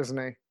out, doesn't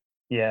he?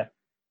 Yeah.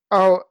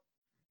 Oh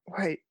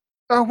wait,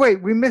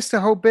 we missed a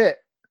whole bit.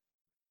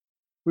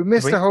 We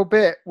missed a whole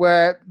bit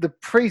where the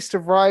priest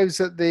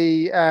arrives at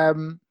the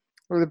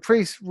the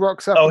priest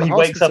rocks up. Oh, he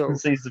wakes up and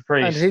sees the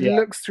priest, and he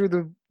looks through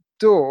the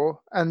door,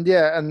 and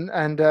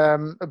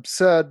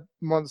absurd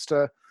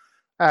monster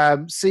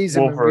sees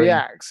him and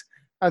reacts,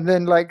 and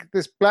then like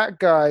this black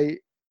guy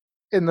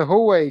in the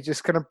hallway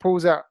just kind of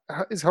pulls out,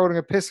 is holding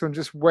a pistol and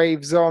just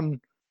waves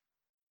on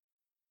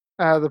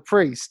the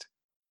priest.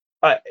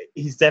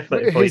 He's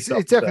definitely he's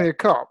definitely a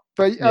cop,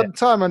 but at the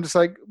time I'm just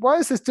like, why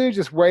is this dude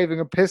just waving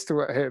a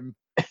pistol at him?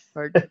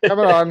 Like, come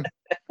on,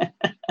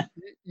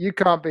 you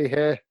can't be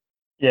here.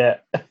 Yeah.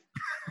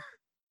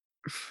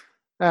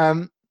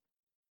 And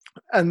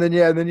then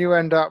you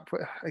end up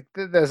like,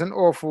 there's an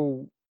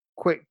awful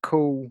quick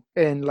call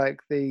in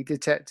like the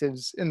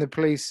detectives in the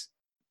police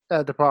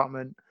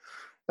department,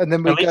 and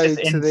then we go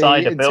to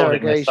inside the a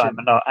building this time,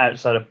 and not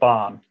outside a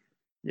barn.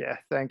 Yeah,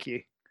 thank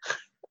you.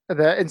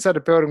 They're inside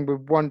a building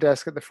with one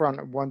desk at the front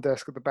and one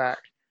desk at the back,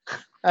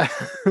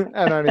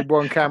 and only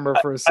one camera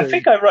for a scene. I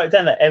think I wrote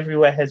down that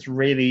everywhere has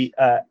really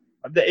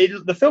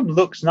the film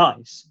looks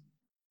nice,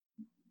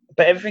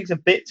 but everything's a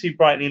bit too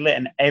brightly lit,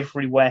 and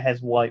everywhere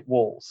has white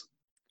walls.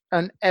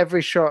 And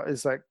every shot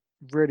is like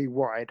really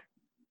wide.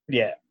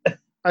 Yeah.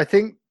 I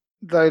think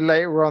though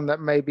later on that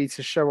may be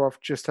to show off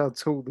just how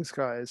tall this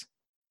guy is.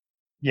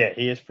 Yeah,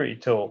 he is pretty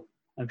tall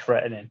and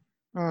threatening.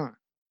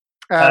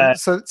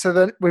 So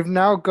then we've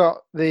now got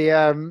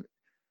the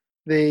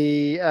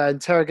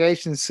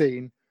interrogation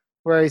scene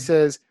where he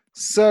says,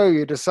 "So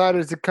you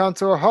decided to come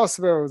to a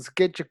hospital to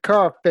get your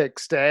car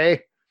fixed, eh?"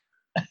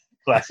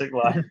 Classic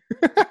line.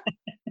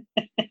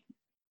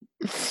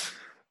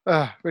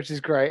 Which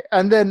is great.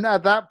 And then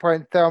at that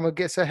point, Thelma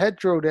gets her head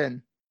drilled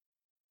in.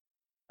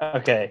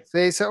 Okay.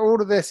 See, so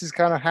all of this is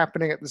kind of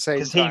happening at the same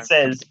time. Because he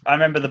says, I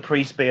remember the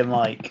priest being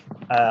like,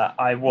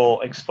 I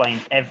will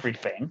explain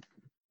everything,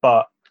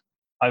 but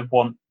I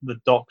want the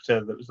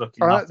doctor that was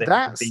looking after him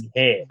to be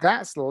here.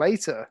 That's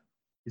later.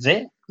 Is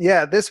it?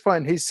 Yeah, at this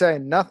point, he's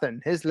saying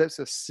nothing. His lips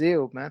are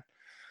sealed, man.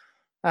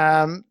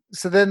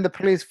 So then the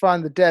police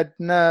find the dead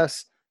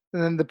nurse,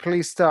 and then the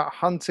police start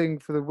hunting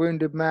for the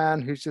wounded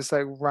man who's just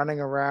like running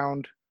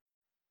around.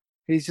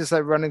 He's just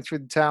like running through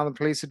the town. The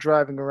police are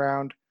driving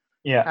around.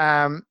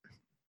 Yeah.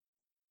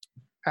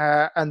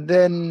 And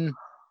then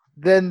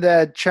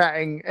they're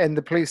chatting in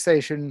the police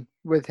station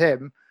with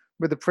him,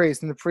 with the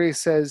priest, and the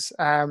priest says,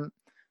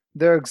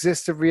 there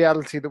exists a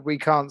reality that we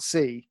can't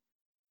see.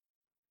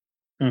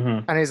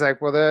 Mm-hmm. And he's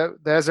like, well,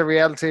 there's a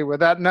reality where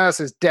that nurse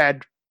is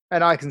dead,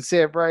 and I can see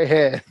it right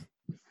here.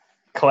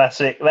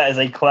 Classic. That is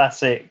a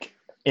classic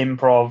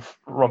improv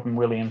Robin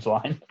Williams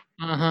line.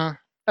 Mm-hmm.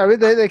 I mean,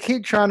 they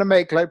keep trying to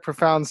make like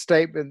profound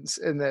statements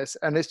in this,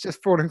 and it's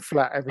just falling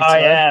flat every time. I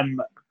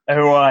am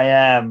who I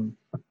am.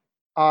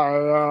 I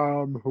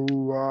am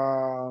who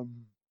I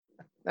am.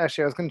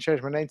 Actually, I was going to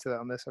change my name to that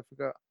on this. I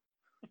forgot.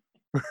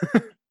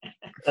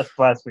 That's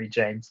blasphemy,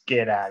 James.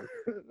 Get out.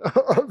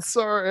 I'm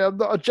sorry, I'm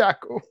not a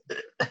jackal.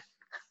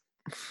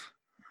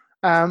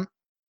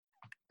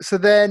 So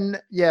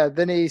then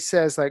he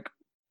says like,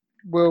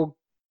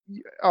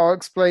 I'll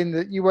explain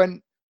that you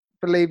won't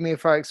believe me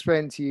if I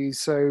explain it to you.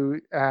 So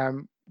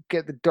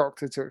get the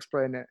doctor to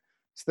explain it.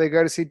 So they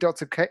go to see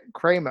Dr.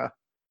 Kramer.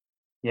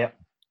 Yep.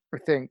 I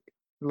think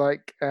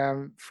like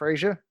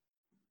Frasier.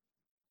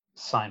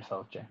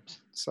 Seinfeld,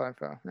 James.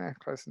 Seinfeld. Yeah,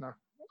 close enough.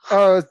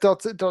 Oh, it's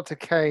Dr.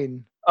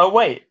 Kane. Oh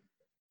wait.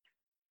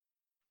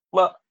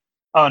 Well,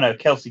 oh no,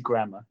 Kelsey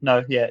Grammer.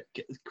 No, yeah,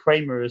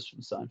 Kramer is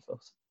from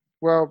Seinfeld.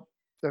 Well,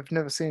 I've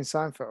never seen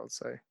Seinfeld,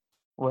 so.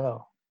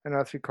 Well.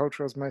 And through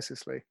cultural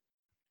osmosis.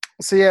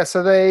 So yeah,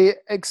 so they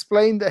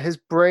explained that his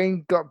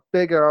brain got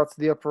bigger after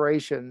the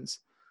operations,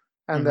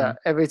 and that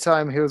every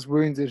time he was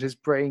wounded, his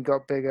brain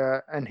got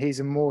bigger, and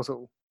he's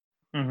immortal.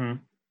 Mm-hmm.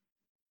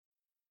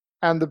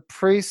 And the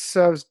priest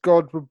serves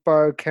God with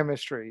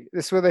biochemistry.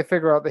 This is where they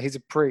figure out that he's a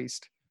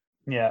priest.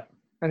 Yeah.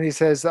 And he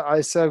says that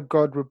I serve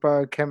God with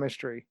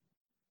biochemistry.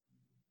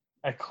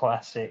 A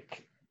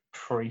classic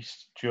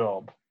priest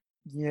job.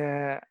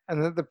 Yeah,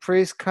 and that the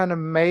priest kind of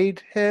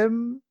made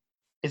him.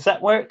 Is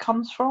that where it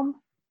comes from?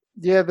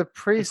 Yeah, the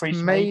priest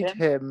made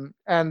him,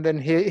 and then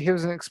he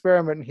was an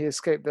experiment and he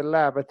escaped the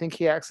lab. I think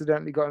he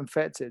accidentally got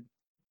infected.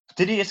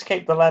 Did he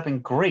escape the lab in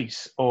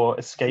Greece or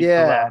escape the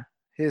lab?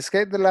 He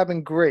escaped the lab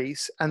in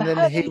Greece, and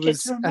then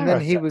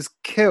he was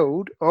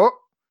killed.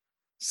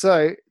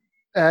 So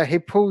he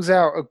pulls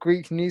out a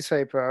Greek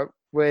newspaper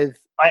with.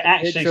 I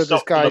actually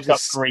stopped to look up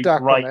Greek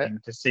writing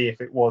to see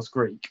if it was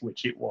Greek,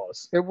 which it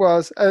was. It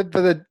was, but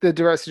the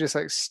director just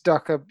like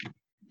stuck a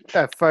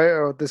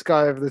photo of this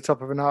guy over the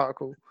top of an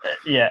article.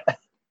 Yeah.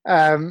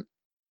 And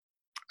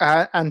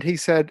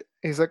he's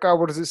like, oh,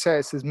 what does it say?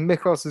 It says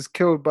Mikos is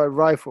killed by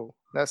rifle.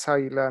 That's how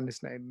you learn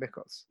his name,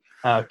 Mikos.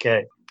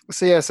 Okay.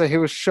 So he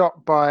was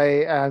shot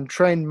by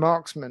trained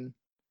marksmen,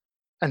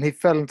 and he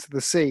fell into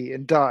the sea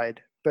and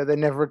died, but they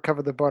never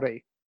recovered the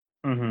body.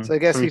 Mm-hmm. So I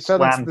guess he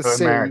fell into the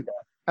sea America.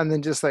 And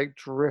then just like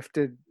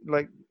drifted,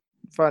 like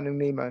Finding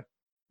Nemo.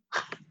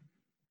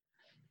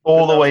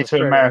 All the way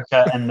to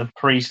America, and the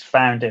priest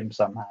found him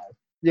somehow.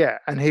 Yeah,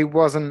 and he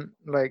wasn't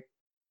like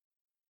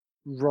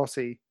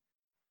rotty.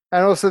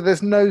 And also,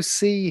 there's no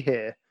sea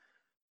here.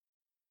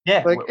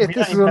 Yeah, like if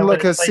this was on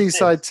like a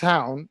seaside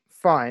town,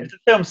 fine. If the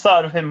film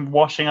started with him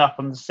washing up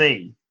on the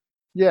sea.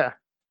 Yeah,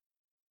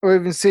 or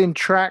even seeing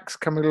tracks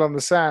coming along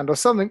the sand, or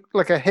something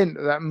like a hint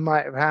that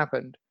might have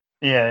happened.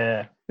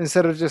 Yeah.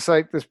 Instead of just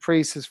like this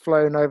priest has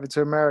flown over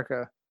to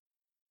America,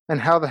 and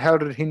how the hell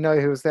did he know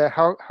he was there?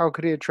 How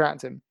could he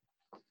attract him?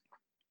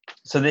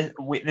 So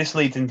this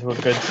leads into a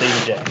good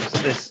scene, James.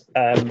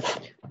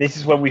 This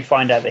is when we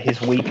find out that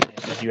his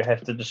weakness is you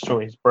have to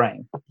destroy his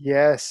brain.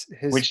 Yes,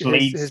 his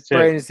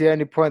brain is the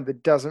only point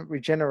that doesn't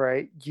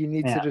regenerate. You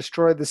need to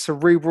destroy the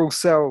cerebral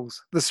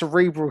cells.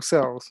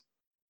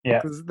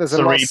 Yeah, there's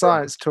a lot of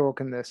science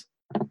talk in this.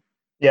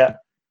 Yeah,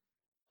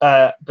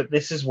 but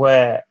this is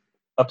where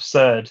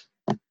Absurd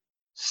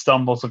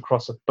stumbles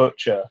across a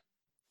butcher,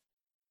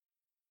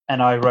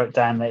 and I wrote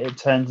down that it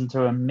turns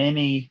into a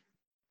mini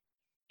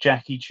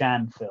Jackie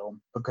Chan film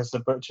because the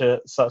butcher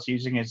starts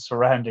using his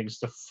surroundings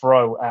to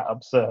throw at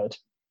Absurd.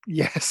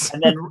 Yes,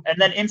 and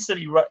then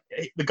instantly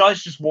the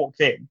guy's just walked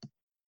in,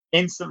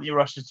 instantly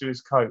rushes to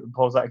his coat and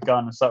pulls out a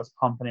gun and starts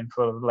pumping him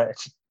full of lead.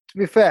 To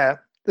be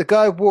fair, the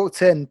guy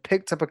walked in,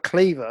 picked up a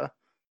cleaver,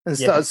 and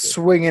started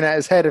swinging at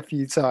his head a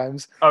few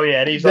times. Oh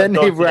yeah, and then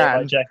he ran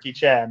like Jackie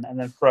Chan, and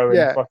then throwing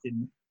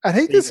fucking. And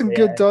he did some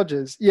good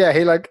dodges. Yeah,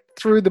 he like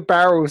threw the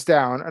barrels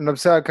down, and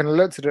Absurd kind of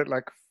looked at it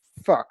like,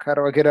 "Fuck, how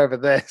do I get over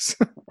this?"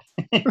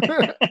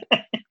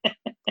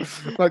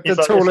 Like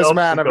the tallest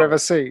man I've ever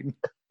seen.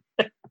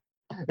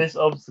 This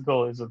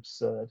obstacle is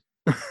absurd.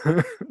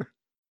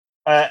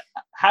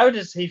 How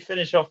does he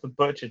finish off the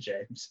butcher,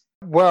 James?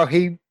 Well,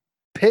 he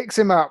picks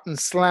him up and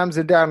slams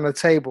him down on the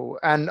table,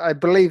 and I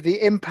believe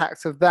the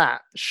impact of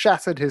that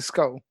shattered his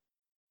skull.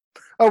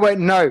 Oh wait,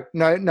 no.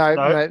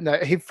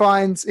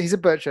 He's a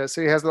butcher,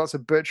 so he has lots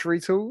of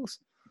butchery tools,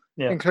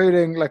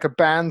 including like a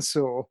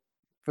bandsaw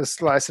for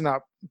slicing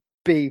up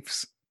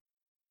beefs.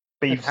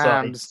 beef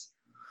hams. sides.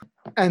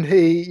 And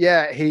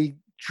he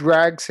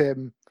drags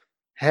him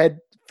head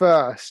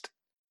first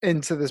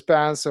into this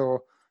bandsaw,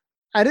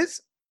 and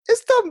it's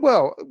done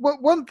well.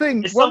 One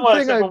thing, It's somewhere I,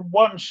 except for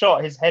one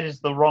shot, his head is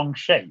the wrong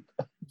shape.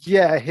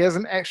 yeah, he has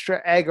an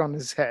extra egg on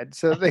his head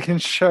so that they can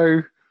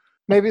show,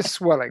 maybe it's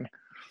swelling,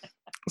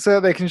 so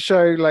they can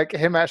show like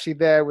him actually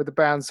there with the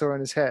bandsaw in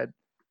his head.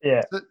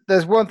 Yeah.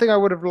 There's one thing I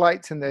would have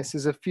liked in this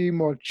is a few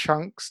more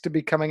chunks to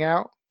be coming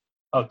out.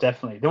 Oh,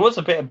 definitely. There was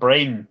a bit of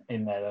brain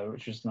in there though,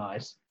 which was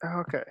nice.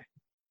 Okay,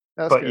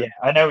 that's But good. yeah,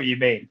 I know what you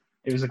mean.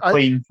 It was a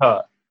clean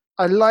cut.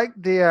 I like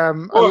the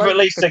Or at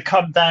least it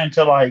come down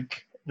to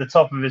like the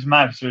top of his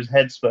mouth so his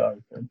head split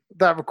open.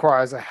 That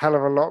requires a hell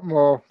of a lot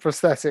more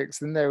prosthetics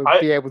than they would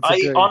be able to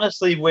do. I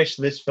honestly wish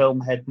this film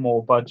had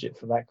more budget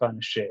for that kind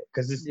of shit,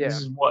 because this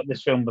is what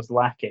this film was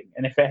lacking.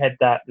 And if it had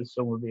that, this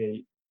film would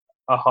be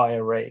a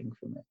higher rating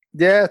for me.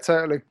 Yeah,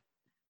 totally.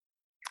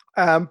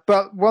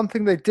 But one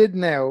thing they did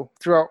nail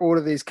throughout all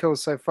of these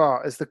kills so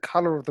far is the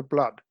color of the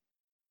blood.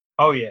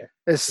 Oh yeah,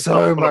 It's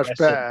so much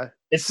better.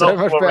 It's so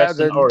not much better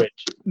than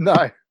orange.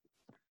 No,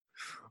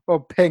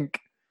 or pink.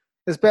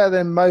 It's better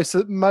than most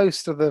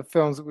of the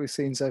films that we've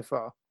seen so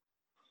far.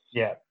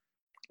 Yeah.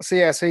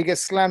 So he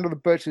gets slammed on the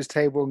butcher's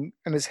table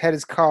and his head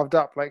is carved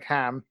up like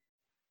ham.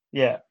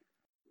 Yeah.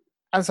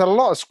 And it's a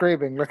lot of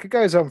screaming. Like, it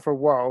goes on for a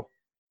while.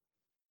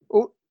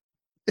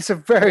 It's a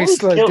very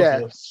slow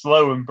death.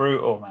 Slow and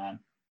brutal, man.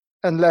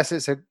 Unless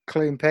it's a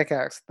clean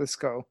pickaxe to the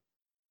skull.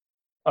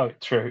 Oh,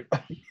 true.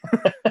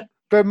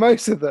 But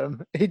most of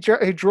them, he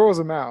draws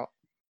them out.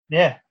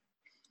 Yeah.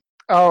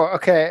 Oh,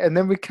 okay. And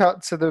then we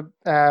cut to the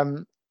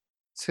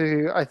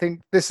I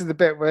think this is the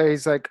bit where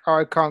he's like, oh,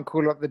 I can't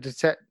call up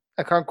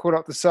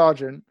the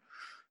sergeant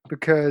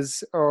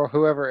or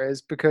whoever it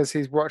is, because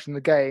he's watching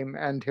the game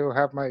and he'll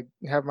have my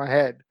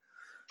head.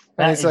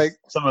 And that it's is like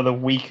some of the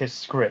weakest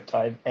script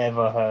I've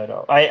ever heard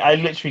of. I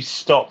literally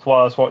stopped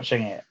while I was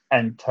watching it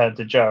and turned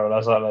to Joe and I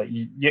was like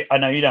I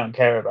know you don't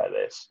care about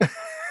this,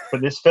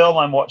 but this film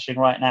I'm watching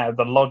right now,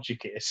 the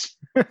logic is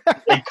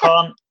they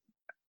can't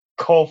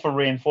call for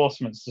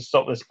reinforcements to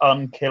stop this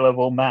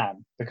unkillable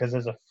man because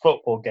there's a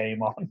football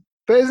game on.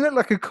 But isn't it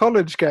like a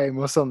college game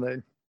or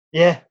something?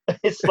 Yeah,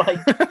 it's like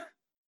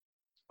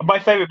my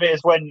favorite bit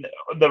is when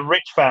the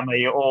rich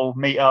family all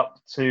meet up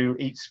to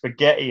eat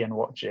spaghetti and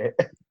watch it.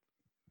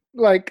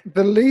 Like,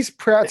 the least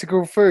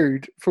practical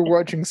food for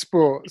watching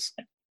sports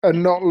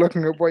and not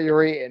looking at what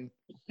you're eating.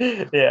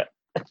 Yeah.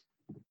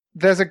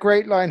 There's a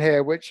great line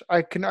here, which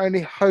I can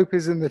only hope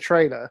is in the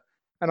trailer,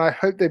 and I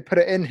hope they put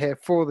it in here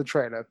for the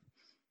trailer.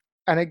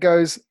 And it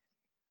goes,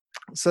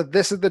 so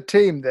this is the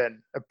team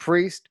then: a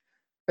priest,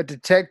 a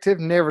detective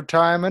near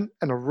retirement,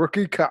 and a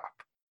rookie cop.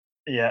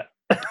 Yeah.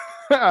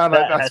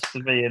 That has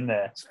to be in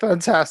there. It's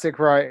fantastic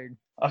writing.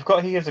 I've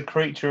got he is a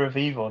creature of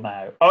evil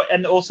now. Oh,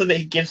 and also that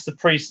he gives the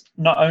priest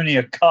not only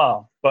a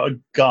car, but a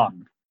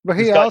gun. But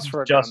he asked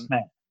for a gun.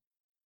 Met.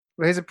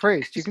 Well, he's a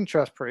priest. You can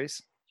trust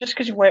priests. Just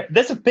because you wear...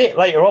 There's a bit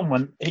later on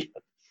when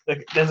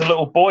there's a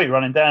little boy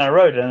running down a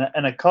road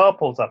and a car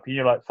pulls up and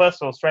you're like,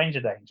 first of all,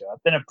 stranger danger.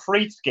 Then a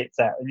priest gets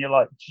out and you're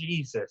like,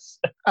 Jesus.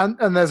 And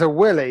there's a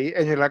Willy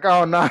and you're like,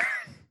 oh no.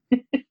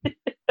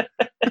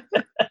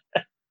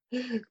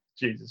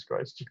 Jesus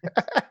Christ.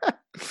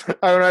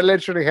 I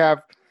literally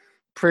have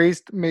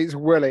priest meets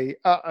Willy,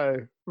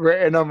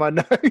 written on my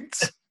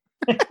notes.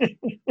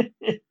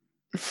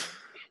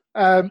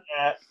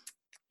 Yeah.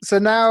 So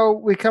now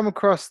we come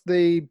across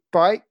the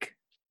bike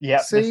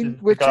scene,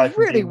 which is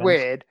really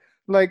weird.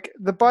 Like,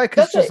 the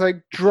bikers just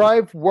like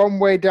drive one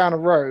way down a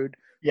road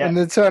and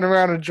then turn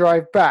around and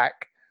drive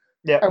back.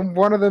 Yeah. And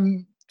one of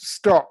them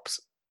stops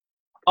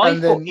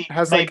and then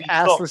has like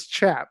assless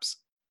chaps.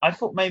 I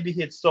thought maybe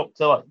he'd stopped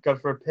to like go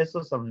for a piss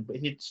or something, but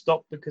he'd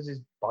stopped because his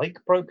bike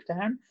broke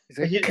down. His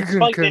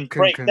bike didn't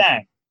break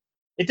down.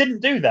 It didn't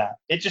do that.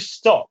 It just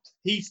stopped.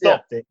 He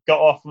stopped it, got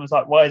off, and was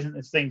like, "Why isn't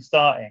this thing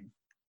starting?"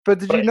 But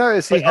did you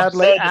notice he had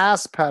like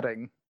ass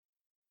padding?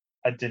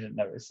 I didn't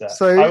notice that.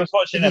 So I was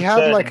watching. He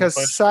had like a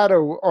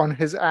saddle on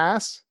his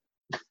ass.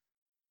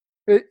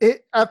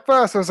 At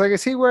first, I was like,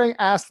 "Is he wearing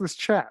assless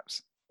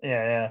chaps?"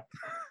 Yeah.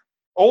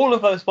 All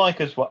of those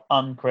bikers were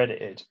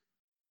uncredited.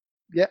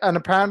 Yeah, and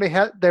apparently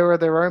they were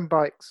their own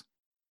bikes.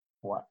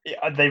 What?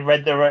 Yeah, they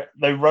rode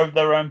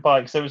their own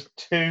bikes. There was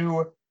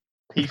 2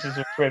 pieces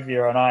of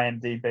trivia on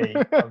IMDb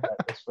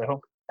about this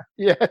film.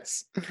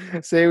 Yes.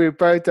 See, we've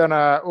both done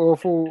our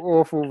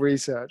awful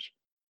research.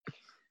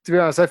 To be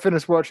honest, I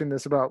finished watching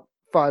this about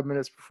 5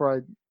 minutes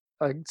before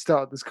I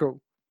started this call.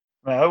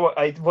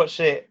 I watched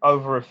it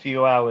over a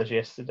few hours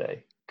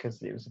yesterday because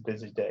it was a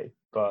busy day,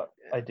 but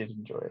I did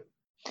enjoy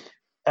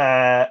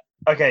it.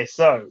 Okay,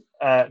 so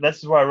this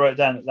is where I wrote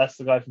down that that's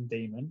the guy from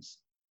Demons.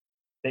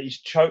 That he's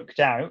choked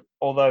out,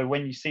 although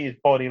when you see his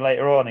body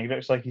later on, he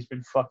looks like he's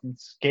been fucking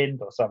skinned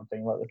or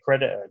something, like the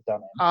Predator had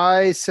done him.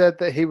 I said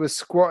that he was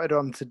squatted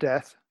on to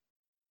death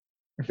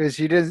because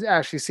you didn't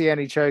actually see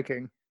any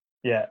choking.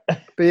 Yeah.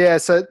 But yeah,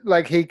 so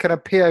like he kind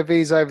of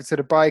POVs over to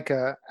the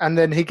biker and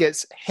then he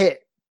gets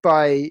hit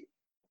by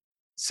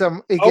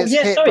he Oh gets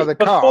yeah, hit by sorry. the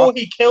Before car.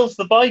 he kills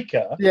the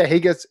biker. Yeah, he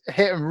gets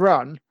hit and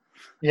run,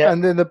 Yeah.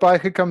 and then the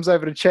biker comes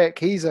over to check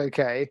he's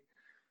okay.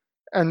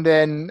 And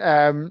then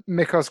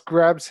Mikos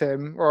grabs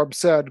him, or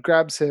Absurd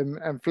grabs him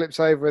and flips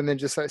over and then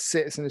just like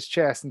sits in his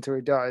chest until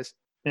he dies.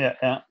 Yeah.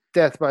 Yeah.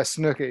 Death by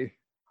Snooky.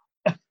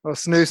 Or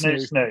Snoo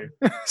Snoo. Snoo.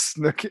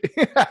 Snooky.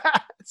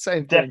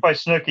 Same Death thing. by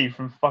Snooky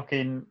from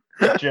fucking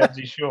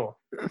Jersey Shore.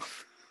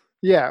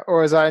 Yeah,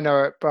 or as I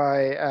know it,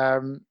 by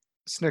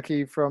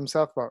Snooky from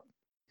South Park.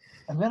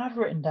 And then I've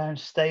written down,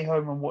 stay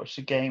home and watch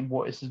the game.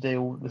 What is the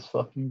deal with this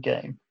fucking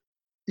game?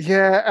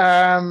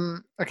 Yeah,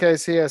 okay,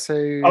 so yeah, so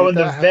Oh,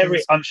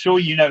 and I'm sure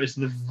you noticed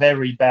the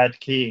very bad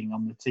keying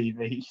on the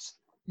TVs.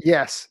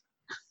 Yes.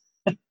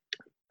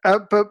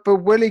 But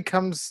Willie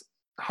comes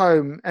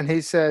home and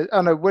he says,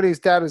 oh no, Willie's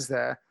dad is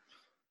there.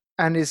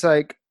 And he's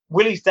like,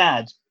 Willie's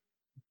dad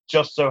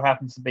just so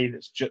happens to be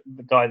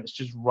the guy that's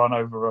just run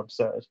over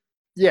Absurd.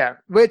 yeah,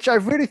 which I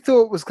really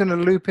thought was going to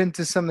loop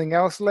into something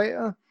else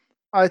later.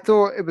 I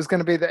thought it was going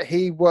to be that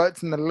he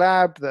worked in the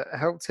lab that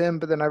helped him,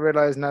 but then I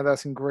realized, no,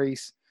 that's in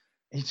Greece.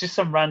 He's just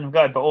some random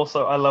guy, but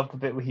also I love the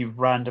bit where he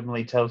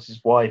randomly tells his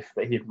wife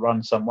that he'd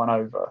run someone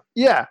over.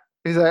 Yeah.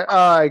 He's like,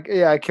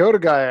 I killed a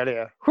guy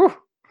earlier. Whew,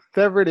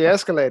 that really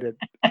escalated.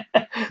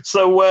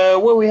 So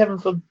what are we having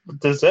for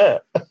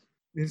dessert?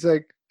 He's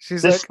like,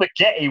 this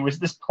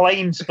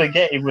plain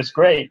spaghetti was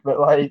great, but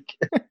like,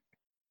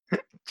 do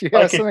you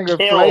have something of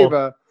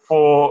flavor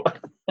for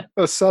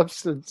a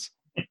substance?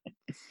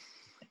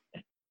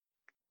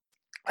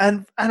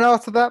 And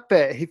after that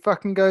bit, he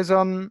fucking goes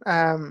on.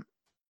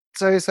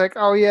 So he's like,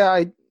 oh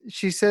yeah,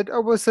 she said,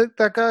 oh, was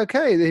that guy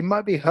okay? He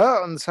might be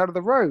hurt on the side of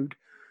the road.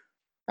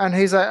 And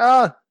he's like,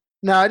 oh,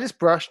 no, I just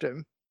brushed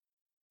him.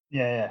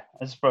 Yeah,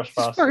 I just brushed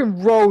Just past.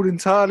 Fucking rolled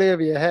entirely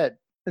over your head,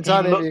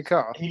 entirely over your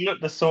car. He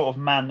looked the sort of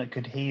man that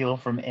could heal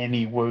from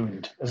any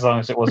wound as long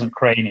as it wasn't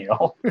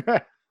cranial.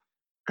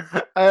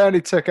 I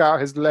only took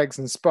out his legs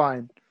and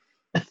spine.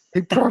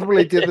 He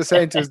probably did the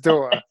same to his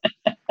daughter.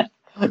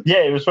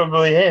 Yeah, it was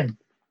probably him.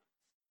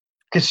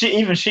 Because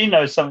she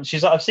knows something.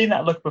 She's like, I've seen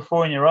that look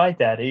before in your eye,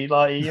 Daddy.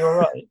 Like, are you all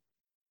right?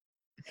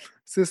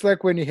 Is this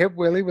like when you hit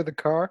Willie with a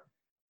car?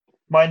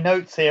 My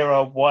notes here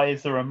are, why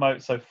is the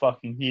remote so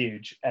fucking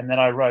huge? And then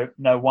I wrote,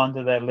 no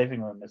wonder their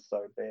living room is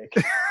so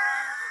big.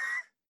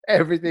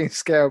 Everything's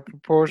scaled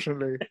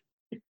proportionally.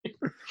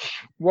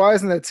 Why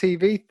isn't the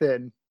TV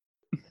thin?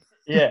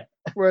 Yeah.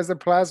 Where's the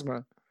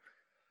plasma?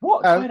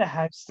 What kind of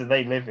house do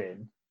they live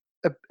in?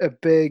 A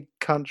big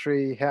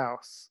country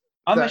house.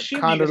 I'm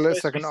assuming it's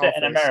supposed to be set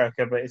in office.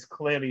 America, but it's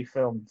clearly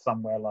filmed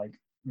somewhere like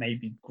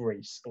maybe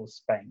Greece or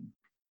Spain.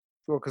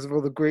 Well, because of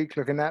all the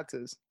Greek-looking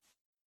actors.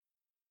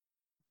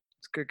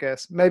 It's a good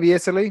guess. Maybe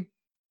Italy?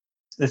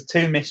 There's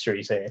two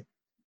mysteries here.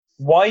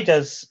 Why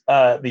does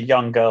the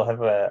young girl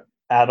have an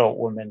adult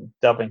woman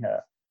dubbing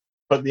her?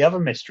 But the other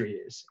mystery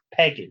is,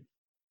 Peggy,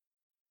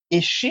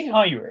 is she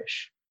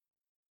Irish?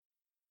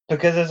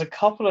 Because there's a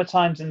couple of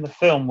times in the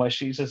film where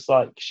she's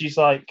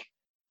like,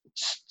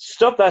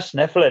 stop that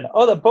sniffling.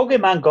 Oh, the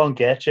boogeyman gonna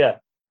get you.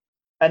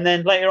 And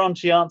then later on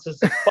she answers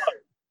the phone.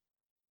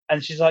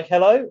 And she's like,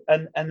 hello?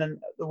 And then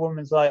the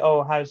woman's like,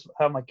 oh, how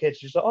are my kids?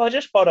 She's like, oh, I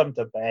just put them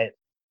to bed.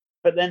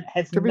 But then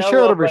has to be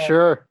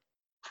sure.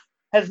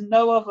 Has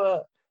no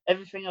other,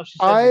 everything else she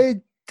says. I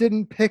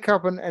didn't pick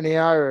up on any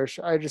Irish.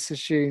 I just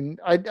assumed,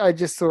 I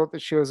just thought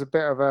that she was a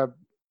bit of a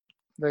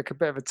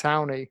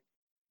townie.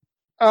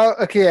 Oh,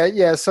 okay,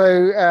 yeah.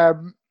 So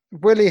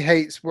Willie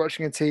hates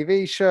watching a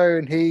TV show,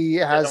 and he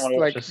has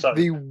like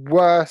the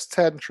worst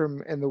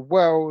tantrum in the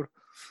world,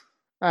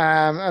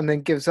 and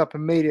then gives up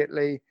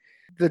immediately.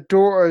 The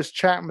daughter is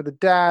chatting with the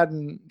dad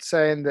and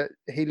saying that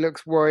he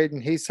looks worried,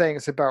 and he's saying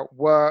it's about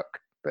work,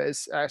 but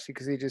it's actually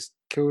because he just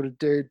killed a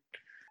dude.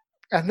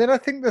 And then I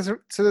think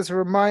there's a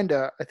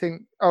reminder. I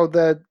think,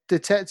 the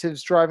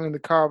detective's driving the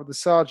car with the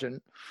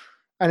sergeant,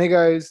 and he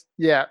goes,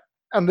 yeah.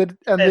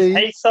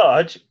 Hey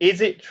Sarge,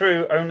 is it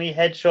true only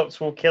headshots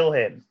will kill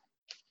him?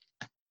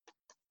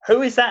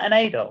 Who is that an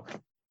aid of?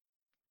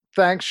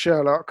 Thanks,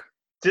 Sherlock.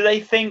 Do they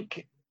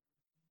think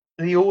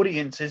the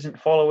audience isn't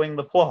following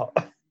the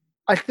plot?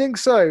 I think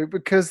so,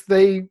 because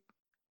they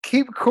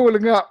keep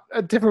calling up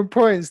at different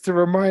points to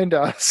remind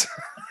us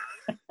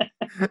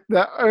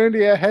that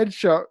only a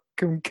headshot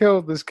can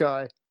kill this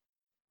guy.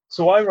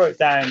 So I wrote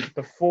down,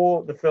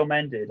 before the film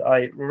ended,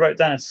 I wrote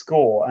down a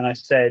score and I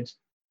said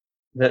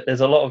that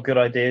there's a lot of good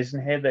ideas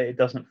in here that it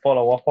doesn't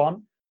follow up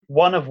on.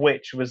 One of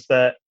which was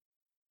that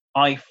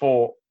I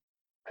thought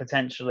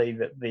potentially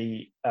that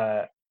the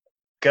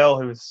girl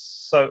who was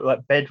so like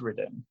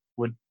bedridden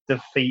would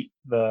defeat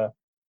the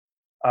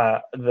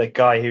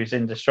guy who's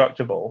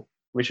indestructible,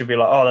 which would be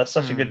like, oh, that's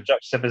such a good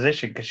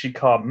juxtaposition because she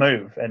can't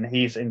move and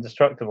he's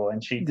indestructible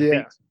and she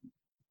defeats him.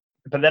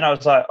 But then I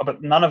was like,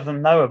 but none of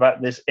them know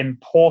about this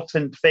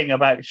important thing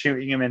about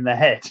shooting him in the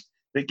head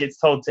that gets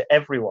told to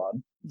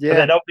everyone. Yeah. But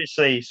then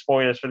obviously,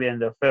 spoilers for the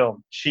end of the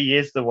film, she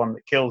is the one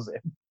that kills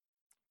him.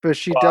 But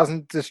she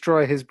doesn't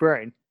destroy his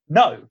brain.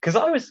 No, because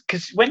I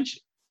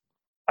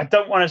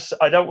don't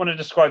want to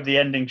describe the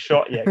ending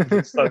shot yet because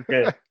it's so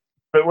good.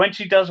 But when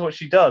she does what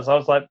she does, I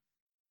was like,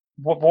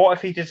 what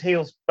if he just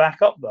heals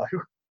back up though?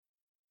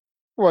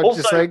 What,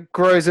 Also, just like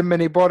grows a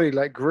mini body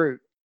like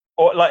Groot?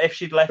 or like if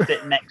she'd left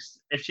it next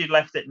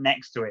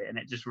to it and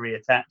it just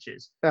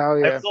reattaches. Oh I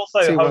yeah, was also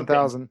hoping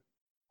T1000.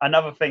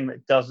 another thing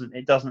that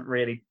doesn't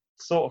really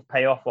sort of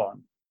pay off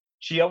on.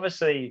 She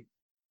obviously,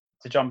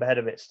 to jump ahead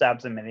a bit,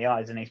 stabs him in the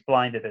eyes and he's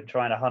blinded and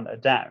trying to hunt her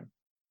down.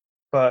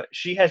 But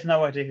she has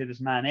no idea who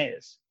this man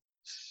is,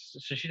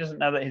 so she doesn't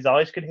know that his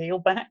eyes could heal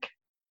back.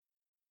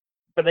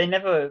 But they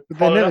never. But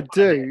they never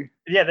do.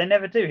 Yeah, they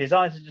never do. His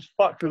eyes are just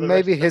fucked. But for the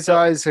maybe rest of the his film.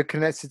 eyes are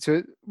connected to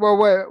it.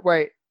 Well,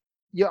 wait.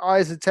 Your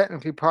eyes are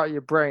technically part of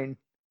your brain.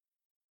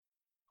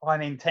 Well, I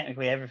mean,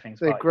 technically everything's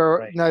They part of grow. your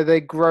brain. No,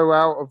 they grow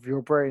out of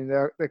your brain.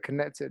 They're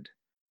connected.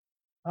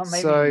 Well,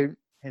 maybe So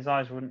his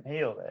eyes wouldn't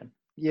heal then.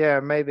 yeah,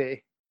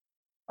 maybe.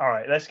 All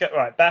right, let's get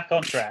right back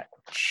on track.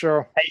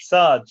 Sure. Hey,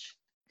 Sarge,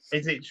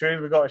 is it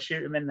true we've got to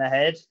shoot him in the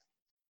head?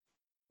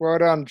 Well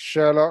done,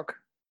 Sherlock.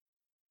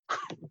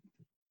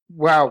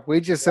 Wow, we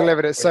just What a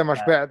delivered it so script, much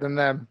man. better than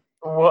them.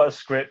 What a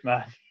script,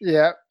 man.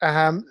 Yeah.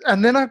 And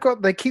then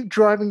they keep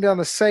driving down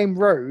the same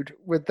road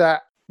with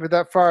that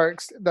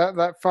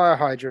that fire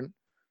hydrant.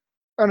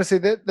 Honestly,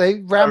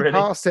 they ran really?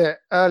 past it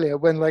earlier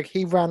when like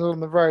he ran along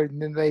the road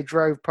and then they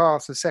drove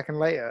past a second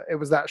later. It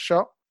was that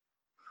shot.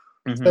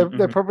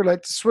 They're probably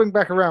like to swing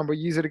back around, but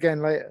use it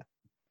again later.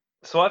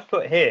 So I've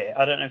put here,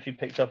 I don't know if you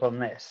picked up on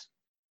this,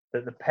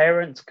 that the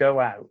parents go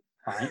out,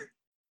 right?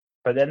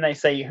 But then they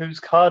say, whose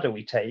car do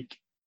we take?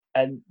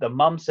 And the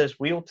mum says,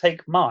 we'll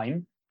take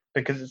mine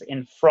because it's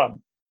in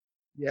front.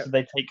 Yeah. So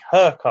they take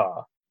her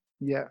car.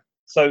 Yeah.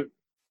 So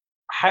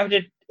how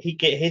did he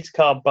get his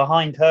car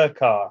behind her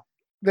car?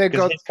 They've 'Cause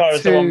got his car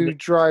is the one two that-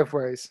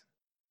 driveways.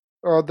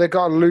 Or they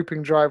got a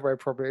looping driveway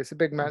probably. It's a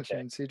big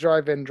mansion. So you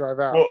drive in,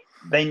 drive out. Well,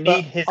 they need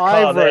But his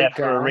I car there wrote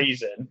for a down-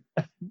 reason.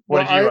 What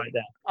Well, did you write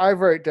down? I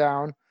wrote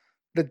down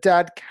the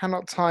dad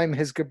cannot time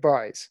his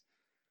goodbyes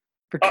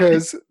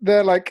because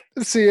they're like,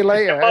 see you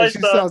later. Goodbye, And she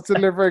son. starts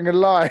delivering a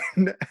line.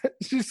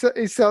 He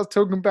starts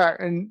talking back,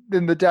 and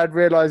then the dad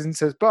realizes and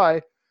says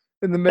bye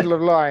in the middle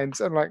of lines.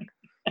 I'm like,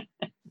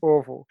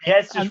 awful. He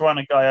has just run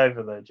a guy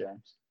over there,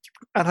 James.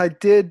 And I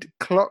did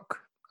clock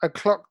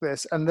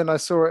this, and then I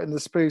saw it in the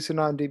spoofs in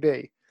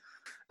IMDb.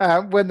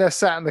 When they're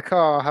sat in the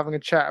car having a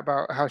chat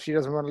about how she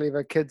doesn't want to leave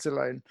her kids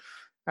alone,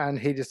 and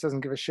he just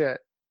doesn't give a shit.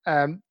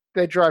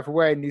 They drive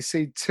away, and you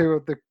see two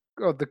of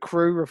the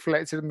crew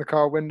reflected in the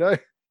car window.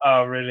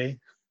 Oh, really?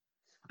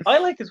 I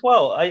like as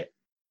well.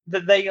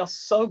 That they are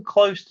so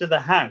close to the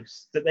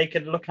house that they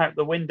could look out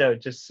the window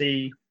to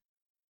see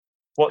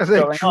what's And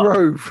they going on.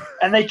 drove,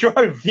 And they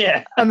drove,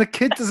 yeah, and the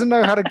kid doesn't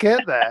know how to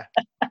get there.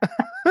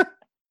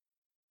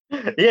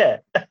 yeah.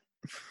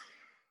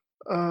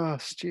 Oh,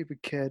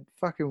 stupid kid!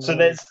 Fucking. So weird.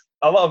 there's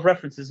a lot of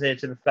references here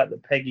to the fact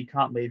that Peggy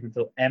can't leave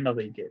until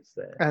Emily gets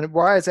there. And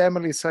why is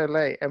Emily so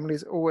late?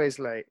 Emily's always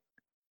late.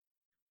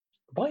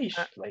 Why is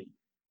she late?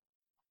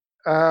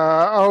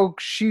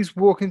 She's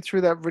walking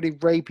through that really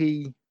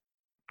rapey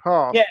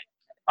path. Yeah.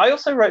 I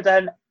also wrote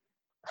down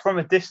from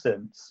a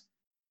distance.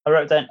 I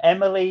wrote down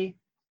Emily,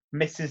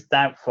 Mrs.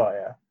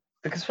 Doubtfire,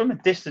 because from a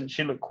distance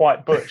she looked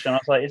quite butch, and I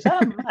was like, "Is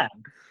that a man?"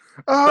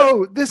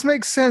 Oh, this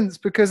makes sense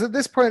because at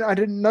this point I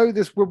didn't know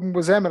this woman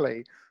was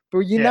Emily. But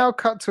you now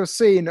cut to a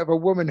scene of a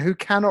woman who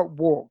cannot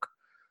walk,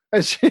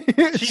 and she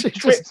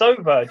trips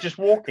over just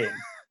walking.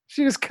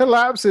 She just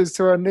collapses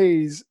to her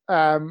knees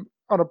on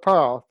a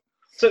path.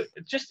 So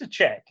just to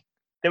check,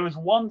 there was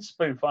one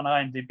spoof on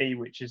IMDb,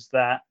 which is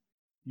that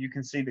you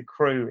can see the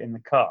crew in the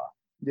car.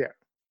 Yeah.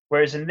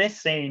 Whereas in this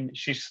scene,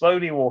 she's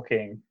slowly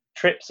walking,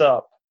 trips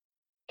up,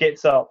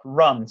 gets up,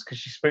 runs because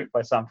she's spooked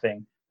by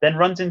something, then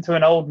runs into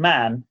an old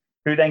man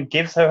who then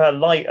gives her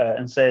lighter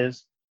and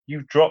says,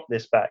 "You've dropped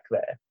this back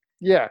there."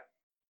 Yeah.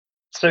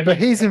 So but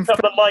he's in front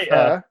of the lighter,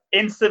 of her.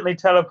 instantly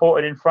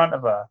teleported in front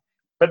of her.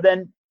 But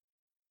then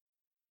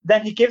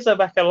he gives her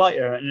back a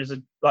lighter, and there's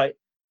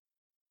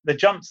the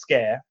jump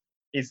scare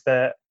is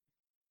that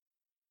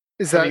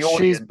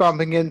she's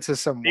bumping into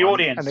someone. The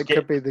audience and it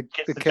could be the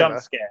killer.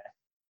 jump scare,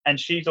 and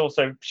she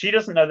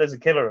doesn't know there's a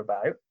killer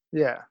about.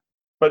 Yeah.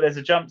 But there's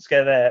a jump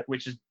scare there,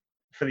 which is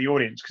for the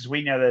audience because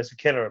we know there's a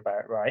killer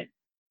about, right?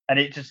 And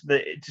it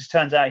just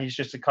turns out he's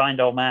just a kind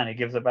old man who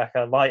gives her back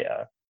a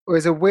lighter. Well,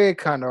 he's a weird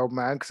kind of old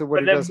man because of what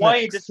But he then does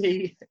why next. does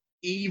he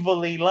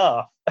evilly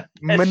laugh?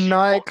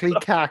 Maniacally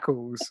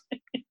cackles.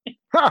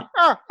 Ha,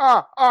 ha,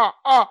 ha, ha,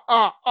 ha,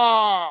 ha,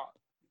 ha.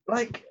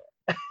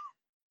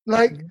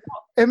 Like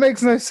it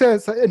makes no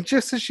sense. And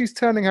just as she's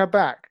turning her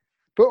back,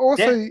 but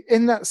also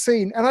in that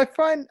scene, and I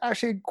find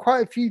actually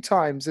quite a few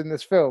times in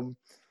this film,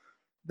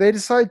 they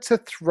decide to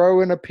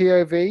throw in a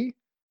POV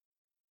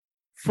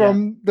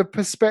from the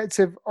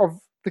perspective of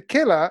the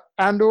killer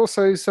and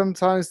also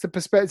sometimes the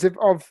perspective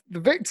of the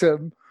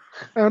victim.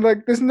 And I'm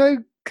like, there's no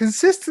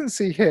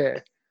consistency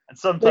here. And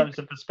sometimes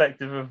the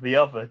perspective of the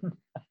oven.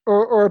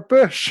 Or a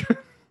bush.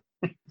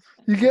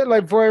 You get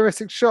like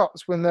voyeuristic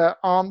shots when there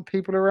aren't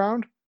people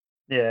around.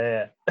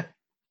 Yeah.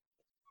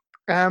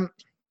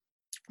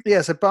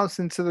 So bumps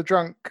into the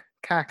drunk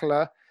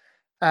cackler.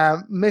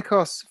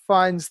 Mikos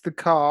finds the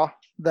car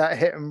that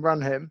hit and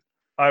run him.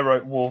 I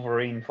wrote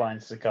Wolverine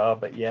finds the car,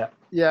 but yeah.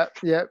 Yeah,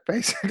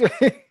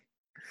 basically.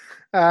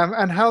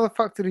 And how the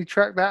fuck did he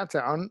track that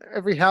down?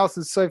 Every house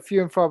is so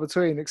few and far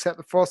between, except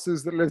the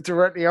Fosters that live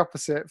directly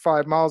opposite,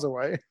 5 miles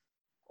away.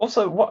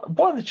 Also, what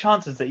are the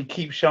chances that he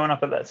keeps showing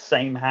up at that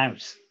same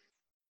house?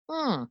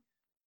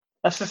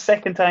 That's the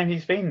second time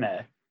he's been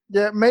there.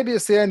 Yeah, maybe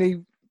it's the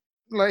only.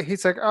 Like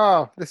he's like,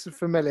 oh, this is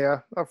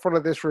familiar. I'll follow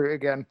this route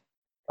again.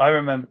 I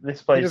remember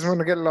this place. He doesn't want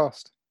to get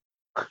lost.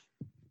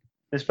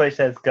 This place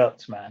has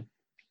guts, man.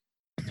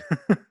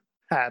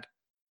 Had.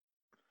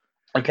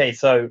 Okay,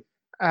 so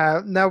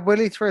now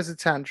Willie throws a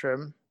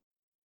tantrum.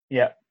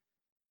 Yeah.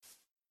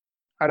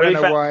 I don't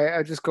know why.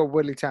 I just got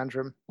Willie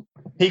tantrum.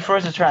 He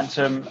throws a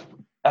tantrum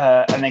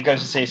and then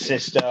goes to see his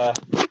sister.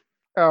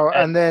 Oh,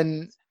 and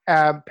then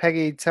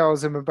Peggy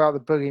tells him about the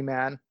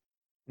boogeyman.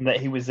 And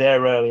that he was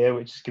there earlier,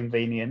 which is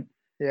convenient.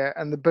 Yeah,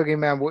 and the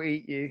boogeyman will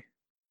eat you.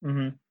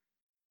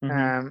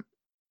 Mm-hmm.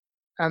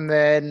 And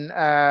then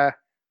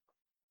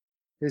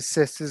his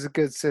sister's a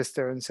good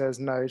sister and says,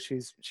 no,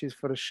 she's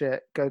full of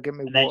shit. Go get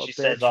me water, And then she bitch.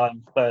 says,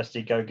 I'm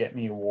thirsty, go get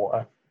me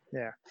water.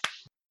 Yeah.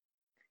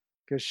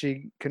 Because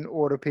she can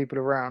order people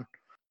around.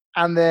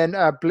 And then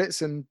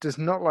Blitzen does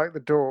not like the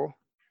door.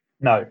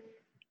 No.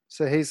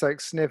 So he's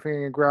like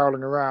sniffing and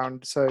growling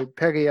around. So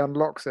Peggy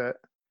unlocks it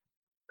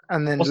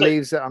and then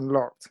leaves it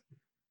unlocked.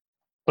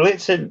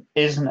 Blitzen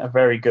isn't a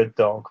very good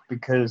dog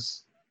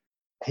because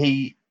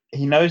he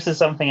knows there's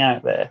something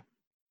out there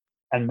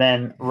and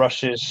then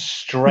rushes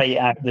straight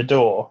out the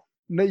door.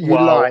 No, you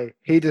lie.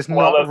 He does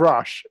not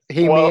rush.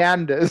 He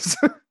meanders.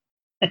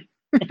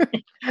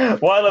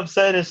 While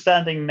Absurd is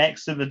standing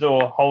next to the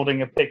door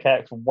holding a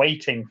pickaxe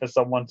waiting for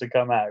someone to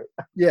come out.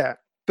 Yeah,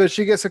 but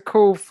she gets a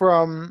call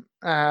from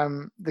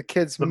the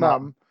kid's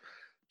mum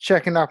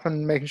checking up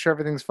and making sure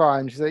everything's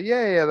fine. She's like,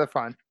 yeah, they're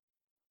fine.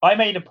 I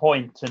made a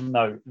point to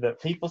note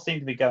that people seem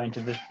to be going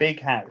to this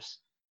big house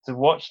to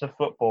watch the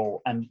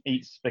football and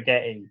eat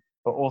spaghetti,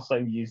 but also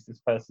use this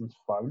person's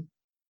phone.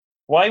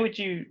 Why would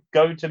you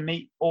go to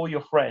meet all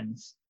your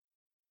friends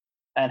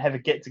and have a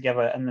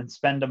get-together and then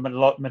spend a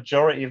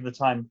majority of the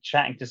time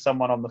chatting to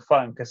someone on the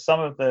phone? Because some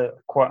of the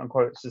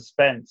quote-unquote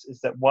suspense is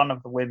that one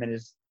of the women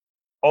is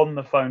on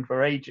the phone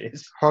for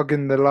ages.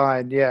 Hogging the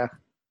line, yeah.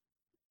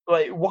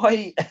 Like,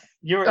 why?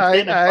 You're at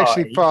dinner I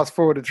party. actually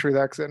fast-forwarded through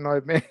that because it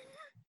annoyed me.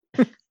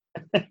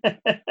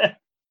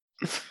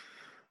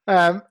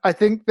 I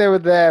think they were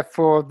there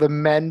for the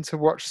men to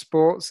watch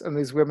sports, and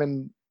these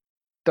women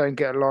don't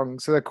get along,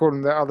 so they're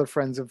calling their other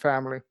friends and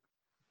family.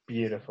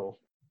 Beautiful.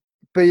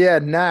 But yeah,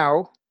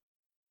 now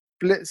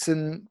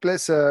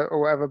Blitzer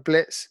or whatever,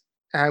 Blitz,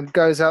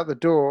 goes out the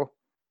door,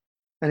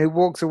 and he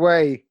walks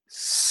away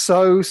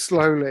so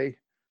slowly.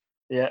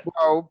 Yeah.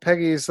 Well,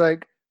 Peggy is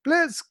like,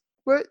 Blitz,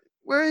 where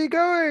are you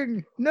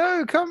going?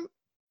 No, come,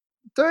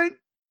 don't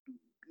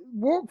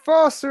walk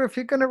faster if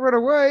you're going to run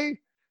away.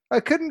 I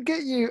couldn't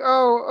get you.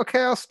 Oh,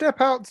 okay, I'll step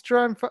out to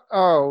try and...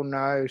 Oh,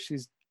 no,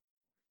 she's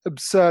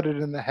absurded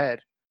in the head.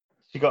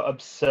 She got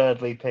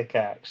absurdly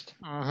pickaxed.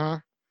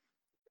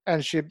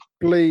 And she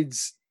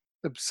bleeds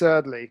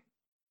absurdly.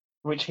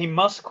 Which he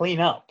must clean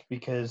up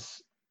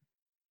because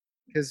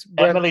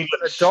when Emily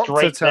the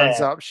doctor turns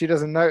up, she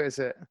doesn't notice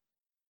it.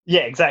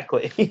 Yeah,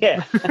 exactly.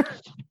 Yeah.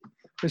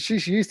 But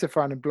she's used to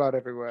finding blood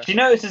everywhere. She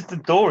notices the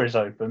door is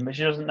open, but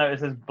she doesn't notice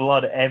there's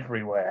blood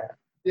everywhere.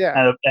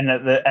 Yeah. And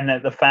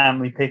that the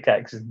family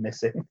pickaxe is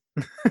missing.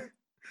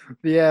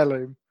 The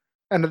heirloom.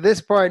 And at this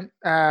point,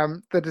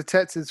 the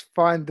detectives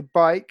find the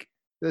bike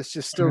that's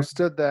just still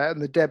stood there and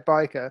the dead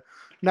biker.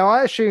 Now,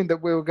 I assumed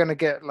that we were going to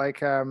get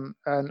like an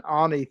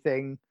Arnie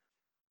thing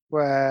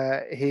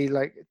where he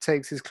like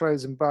takes his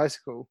clothes and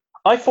bicycle.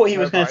 I thought he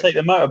was going to take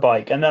the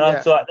motorbike, and then I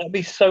thought that'd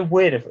be so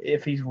weird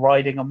if he's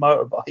riding a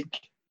motorbike.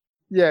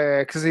 Yeah,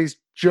 because he's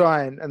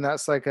giant, and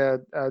that's like a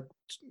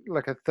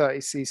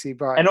 30cc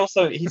bike. And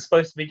also, he's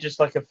supposed to be just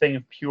like a thing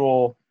of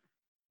pure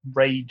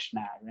rage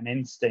now, an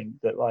instinct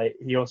that like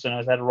he also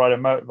knows how to ride a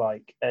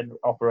motorbike and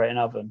operate an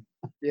oven.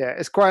 Yeah,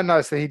 it's quite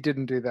nice that he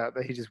didn't do that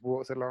he just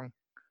walked along.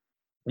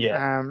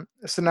 Yeah.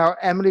 So now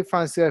Emily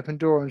finds the open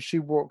door and she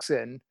walks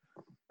in,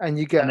 and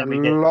you get a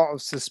lot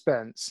of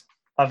suspense.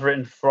 I've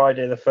written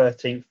Friday the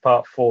 13th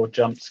Part 4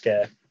 jump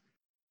scare.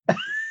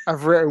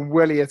 I've written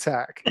Willie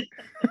attack.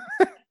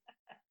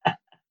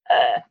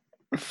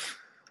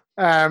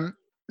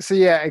 So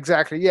yeah,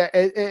 exactly. Yeah,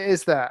 it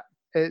is that.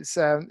 It's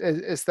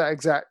that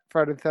exact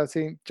Friday the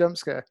 13th jump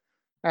scare.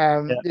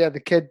 Yeah,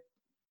 the kid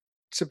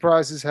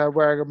surprises her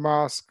wearing a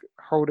mask,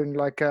 holding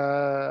like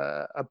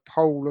a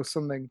pole or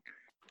something.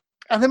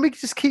 And then we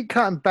just keep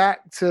cutting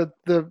back to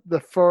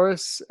the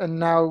forest, and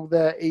now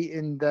they're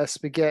eating their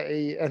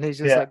spaghetti, and he's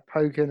just like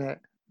poking it.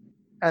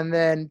 And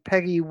then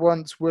Peggy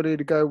wants Willie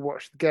to go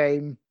watch the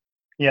game.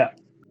 Yeah.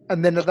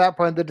 And then at that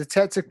point, the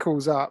detective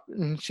calls up,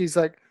 and she's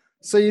like,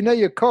 so you know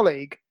your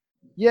colleague?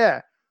 Yeah.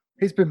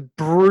 He's been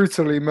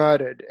brutally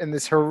murdered in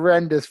this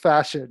horrendous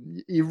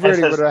fashion. You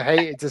really would have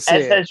hated to see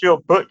it. As your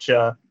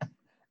butcher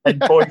and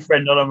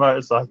boyfriend on a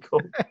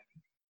motorcycle.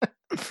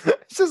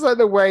 It's just like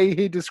the way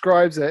he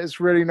describes it.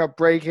 It's really not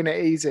breaking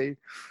it easy.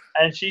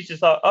 And she's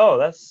just like, oh,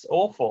 that's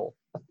awful.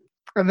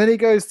 And then he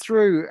goes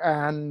through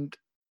and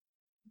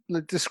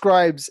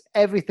describes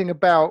everything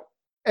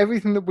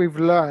that we've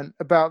learned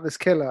about this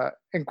killer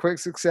in quick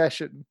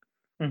succession.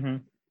 Mm-hmm.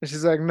 And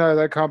she's like, no,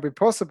 that can't be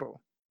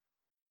possible.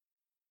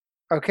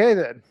 Okay,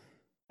 then.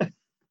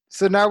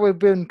 So now we've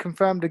been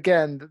confirmed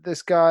again that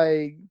this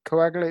guy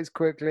coagulates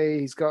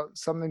quickly. He's got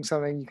something.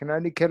 You can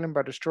only kill him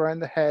by destroying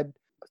the head.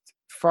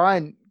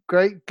 Fine.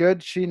 Great.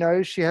 Good. She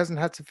knows. She hasn't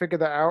had to figure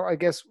that out. I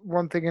guess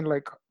one thing in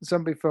like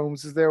zombie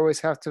films is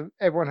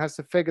everyone has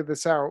to figure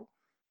this out.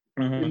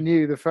 Mm-hmm. We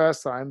knew the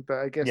first time, but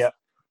I guess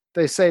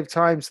they saved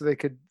time so they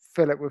could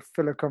fill it with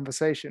filler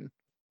conversation.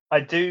 I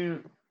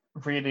do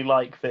really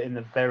like that in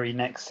the very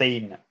next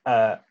scene,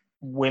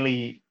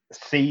 Willie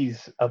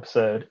sees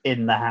Absurd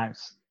in the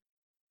house.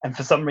 And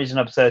for some reason,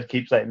 Absurd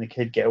keeps letting the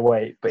kid get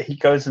away. But he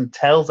goes and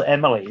tells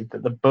Emily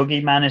that the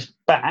boogeyman is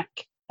back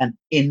and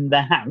in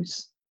the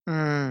house.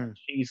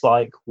 She's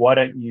like, why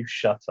don't you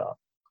shut up?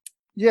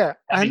 Yeah.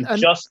 And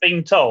just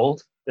being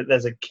told that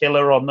there's a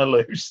killer on the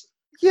loose.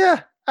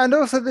 Yeah. And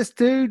also this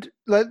dude,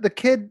 like the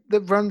kid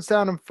that runs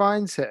down and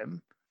finds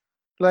him,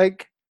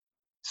 like...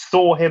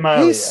 saw him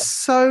earlier. He's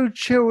so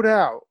chilled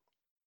out.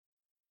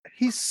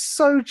 He's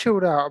so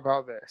chilled out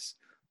about this.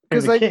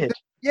 Because kid?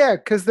 Yeah,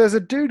 because there's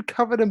a dude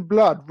covered in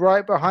blood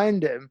right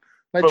behind him,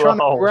 like trying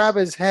to grab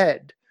his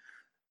head.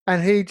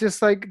 And he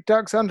just like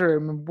ducks under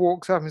him and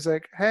walks up and he's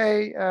like,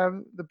 hey,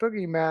 the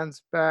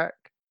boogeyman's back.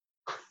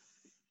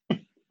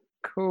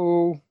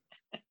 Cool.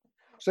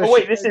 So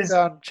wait, this is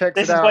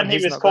when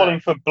he was calling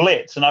for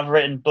Blitz, and I've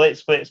written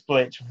Blitz, Blitz,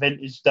 Blitz,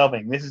 vintage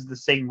dubbing. This is the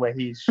scene where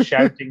he's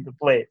shouting to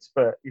Blitz,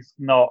 but it's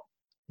not.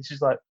 He's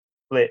just like,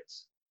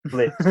 Blitz,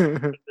 Blitz.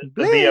 The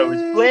VO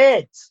is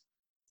Blitz.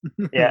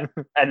 Yeah,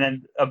 and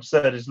then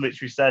Absurd is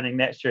literally standing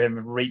next to him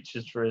and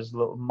reaches for his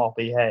little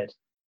moppy head.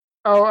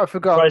 Oh, I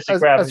forgot.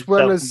 As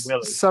well as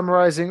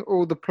summarizing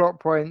all the plot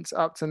points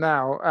up to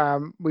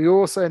now, we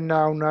also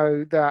now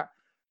know that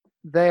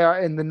they are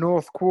in the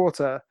North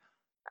Quarter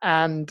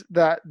and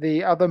that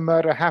the other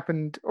murder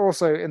happened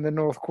also in the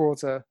North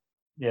Quarter.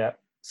 Yeah.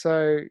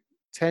 So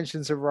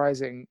tensions are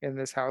rising in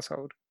this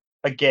household.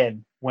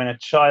 Again, when a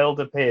child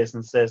appears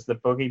and says the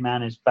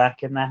boogeyman is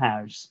back in the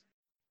house,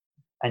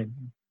 and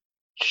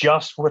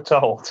just we're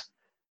told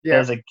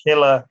there's a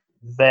killer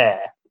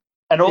there.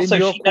 And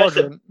also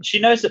she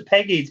knows that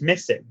Peggy's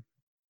missing.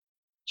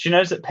 She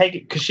knows that Peggy,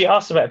 because she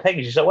asked about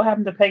Peggy. She's like, what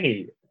happened to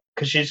Peggy?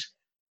 Because she's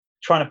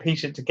trying to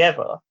piece it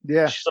together.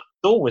 Yeah. She's like,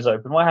 the door was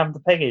open. What happened to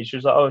Peggy? She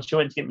was like, oh, she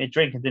went to get me a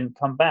drink and didn't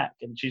come back.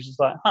 And she's just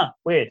like, huh,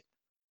 weird.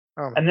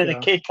 Oh, and then the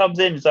kid comes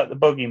in, it's like the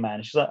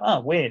boogeyman. She's like,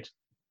 oh, weird.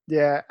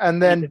 Yeah,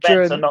 and then the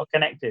events are not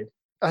connected.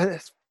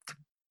 It's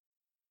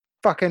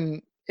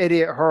fucking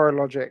idiot horror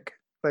logic.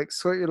 Like,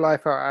 sort your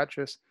life out,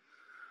 actress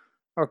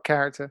or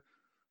character.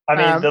 I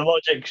mean, the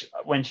logic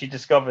when she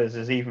discovers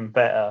is even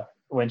better.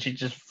 When she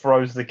just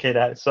throws the kid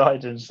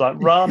outside and just like,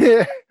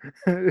 run.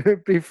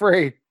 Be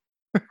free.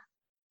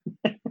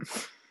 But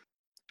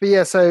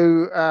yeah,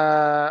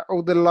 so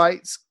all the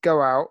lights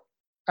go out,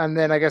 and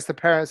then I guess the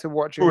parents are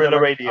watching. The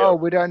radio. Oh,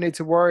 we don't need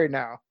to worry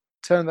now.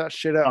 Turn that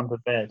shit up. On the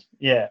bed.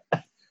 Yeah.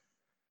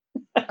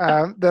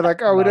 They're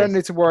like, oh, we don't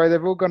need to worry.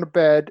 They've all gone to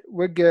bed.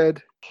 We're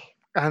good.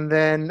 And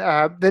then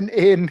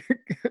Ian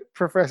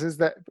proclaims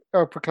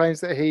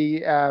that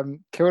he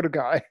killed a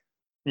guy.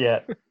 Yeah,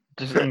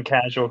 just in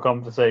casual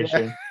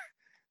conversation. Yeah.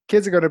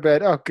 Kids are going to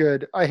bed. Oh,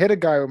 good. I hit a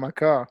guy with my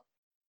car.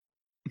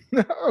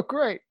 Oh,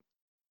 great.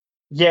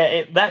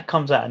 Yeah, that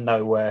comes out of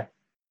nowhere.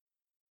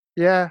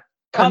 Yeah.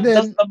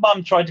 Doesn't the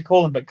mum try to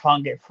call him but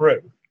can't get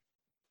through?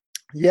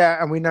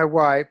 Yeah, and we know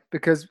why.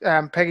 Because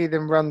Peggy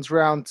then runs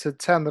round to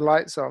turn the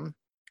lights on.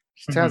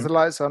 She turns the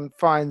lights on,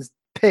 finds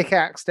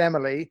pickaxed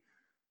Emily,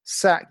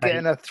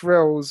 getting her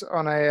thrills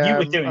on a you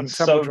were doing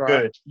so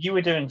good. You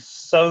were doing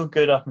so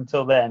good up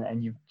until then,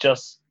 and you've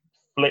just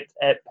flipped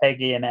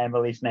Peggy and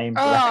Emily's names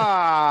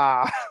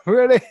around.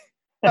 Really?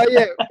 Oh,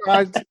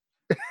 yeah.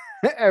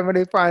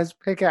 Emily finds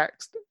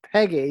pickaxed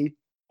Peggy.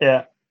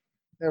 Yeah.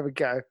 There we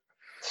go.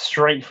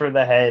 Straight through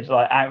the head,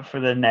 like out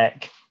through the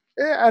neck.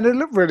 Yeah, and it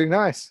looked really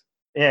nice.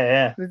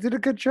 Yeah. They did a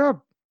good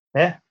job.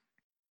 Yeah.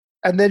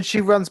 And then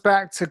she runs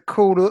back to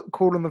call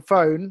on the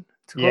phone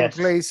to call the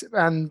police,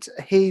 and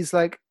he's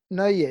like,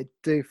 no, you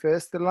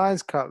doofus, the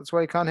line's cut. That's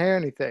why you can't hear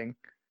anything.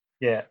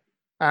 Yeah.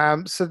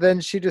 So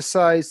then she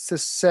decides to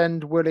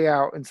send Willie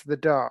out into the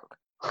dark.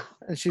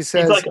 And she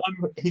says...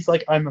 He's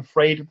like, I'm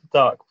afraid of the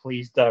dark,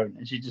 please don't.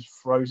 And she just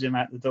throws him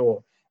out the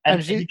door.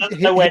 And he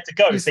doesn't know where to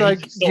go. He's so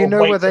like, you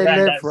know where they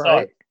live, outside.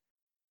 right?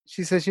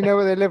 She says, you know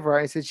where they live,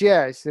 right? He says,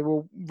 yeah. She said,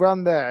 well,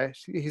 run there.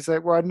 He's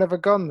like, well, I'd never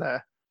gone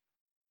there.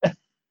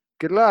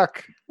 Good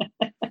luck.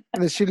 And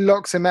then she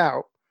locks him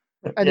out.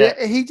 And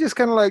yet he just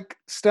kind of like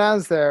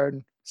stands there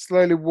and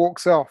slowly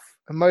walks off,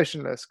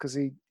 emotionless, because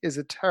he is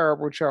a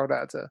terrible child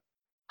actor.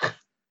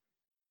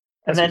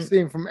 As we've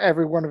seen from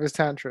every one of his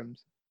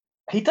tantrums.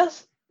 He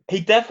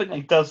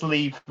definitely does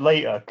leave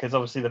later, because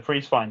obviously the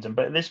priest finds him.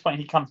 But at this point,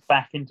 he comes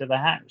back into the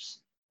house.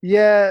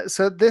 Yeah,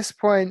 so at this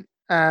point,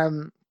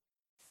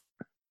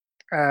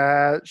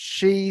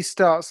 she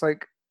starts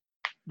like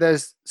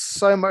there's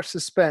so much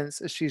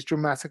suspense as she's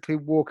dramatically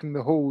walking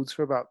the halls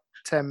for about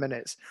 10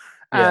 minutes.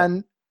 Yeah,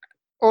 And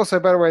also,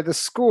 by the way, the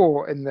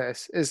score in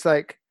this is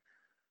like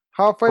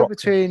halfway rockers.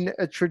 between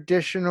a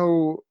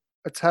traditional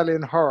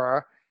Italian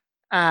horror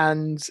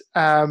and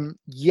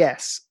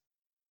Yes.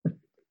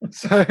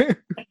 So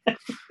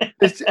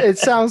it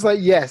sounds like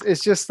Yes.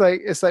 It's just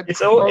like it's like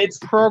It's all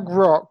prog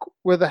rock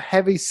with a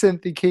heavy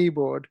synthy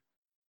keyboard.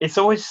 it's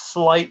always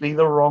slightly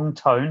the wrong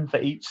tone for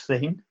each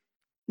scene,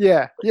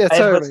 Yeah, yeah,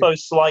 ever totally. so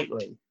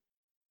slightly.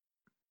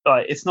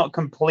 Like it's not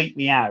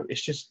completely out.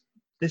 It's just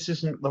this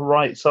isn't the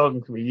right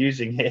song to be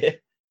using here.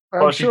 I'm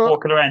While she's sure.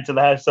 walking around to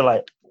the house, they're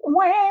like,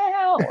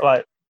 wow,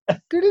 like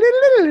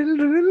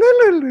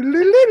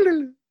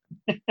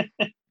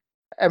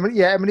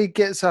Emily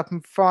gets up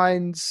and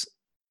finds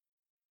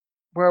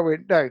where we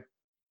no,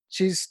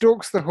 she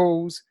stalks the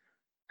halls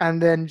and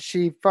then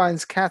she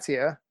finds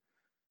Katia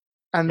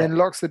and yeah. then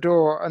locks the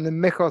door and then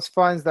Mikos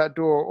finds that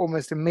door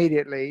almost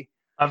immediately.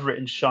 I've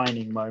written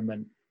shining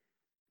moment.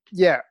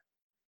 Yeah,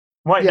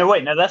 Wait, yeah.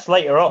 no, that's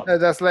later on. No,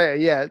 that's later.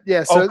 Yeah,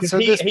 yeah. Oh, So because at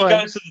this he point,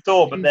 goes to the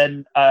door, but he's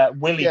then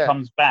Willie yeah.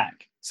 comes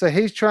back. So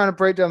he's trying to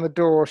break down the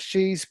door.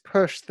 She's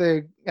pushed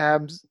the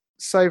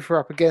sofa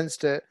up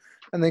against it,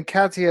 and then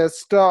Katia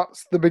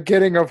starts the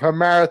beginning of her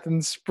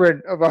marathon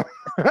sprint of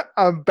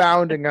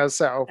unbounding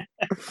herself.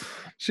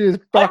 She is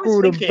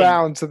buckled and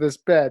bound to this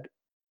bed.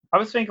 I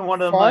was thinking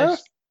one of the Fire?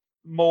 most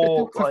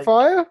more It's a like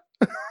fire.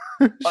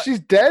 She's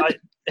dead.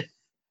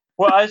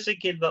 well, I was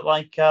thinking that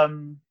like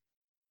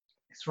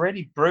it's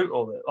really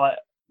brutal that like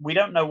we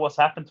don't know what's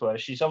happened to her.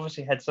 She's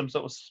obviously had some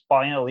sort of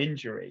spinal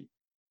injury,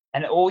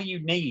 and all you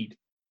need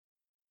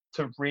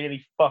to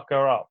really fuck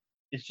her up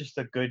is just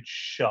a good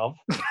shove,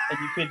 and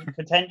you could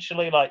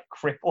potentially like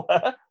cripple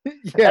her.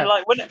 Yeah. And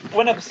like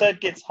when Absurd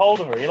gets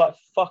hold of her, he like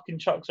fucking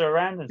chucks her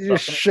around and He stuff.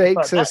 just And shakes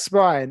like, her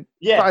spine.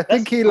 Yeah, But I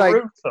think he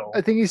brutal.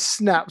 I think he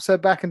snaps her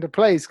back into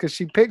place because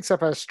she picks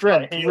up her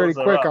strength really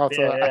quick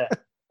after that.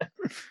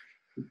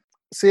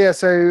 Yeah.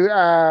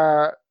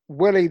 So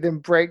Willie then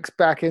breaks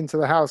back into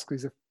the house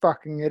because he's a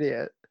fucking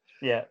idiot.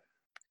 Yeah.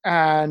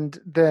 And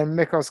then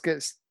Mikos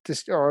gets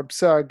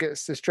Absurd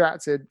gets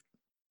distracted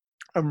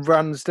and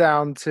runs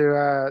down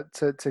to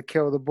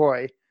kill the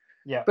boy.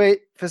 Yeah. But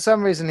for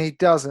some reason he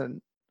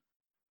doesn't.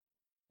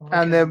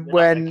 And then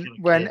when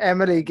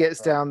Emily gets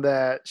down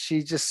there,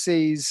 she just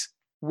sees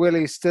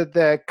Willie stood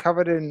there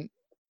covered in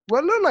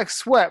what looked like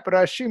sweat, but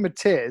I assume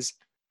it's tears.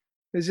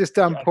 It's just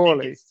done poorly.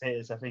 I think it's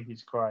tears. I think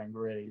he's crying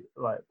really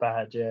like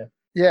bad. Yeah.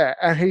 Yeah,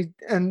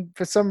 and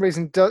for some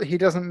reason he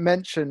doesn't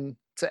mention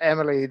to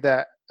Emily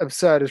that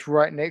Absurd is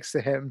right next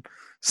to him.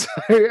 So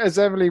as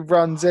Emily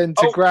runs in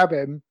to grab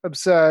him,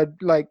 Absurd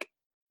like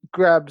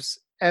grabs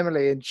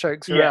Emily and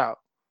chokes her out.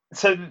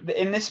 So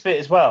in this bit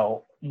as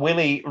well,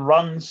 Willie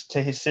runs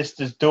to his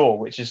sister's door,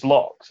 which is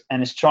locked,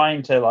 and is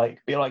trying to like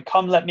be like,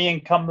 "Come, let me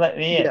in! Come, let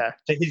me in!"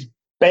 To his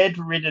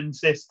bedridden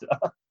sister.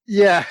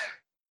 Yeah.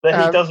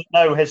 That he doesn't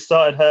know has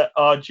started her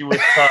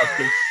arduous task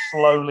of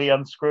slowly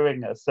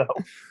unscrewing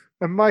herself.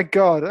 And my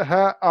God,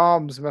 her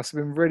arms must have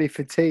been really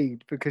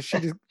fatigued because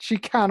she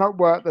cannot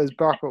work those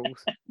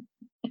buckles.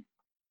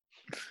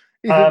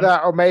 Either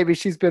that, or maybe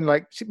she's been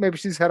like, maybe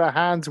she's had her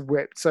hands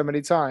whipped so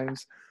many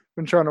times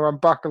when trying to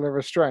unbuckle her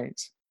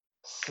restraints.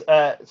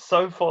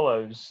 So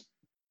follows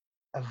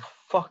a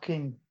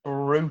fucking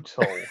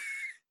brutal.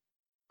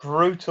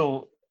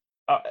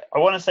 I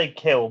want to say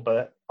kill,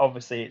 but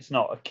obviously it's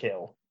not a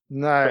kill.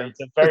 No, but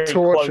it's a very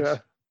torture. Close,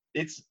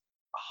 it's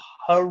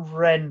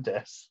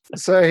horrendous.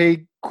 So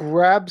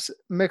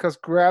Mikos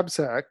grabs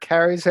her,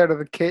 carries her to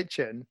the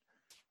kitchen,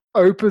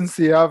 opens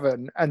the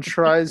oven, and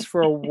tries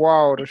for a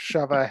while to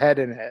shove her head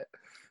in it.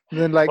 And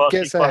then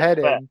gets her head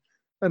in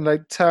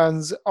and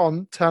turns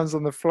on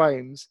the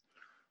flames.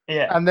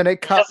 Yeah. And then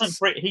it cuts.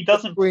 He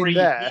doesn't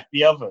preheat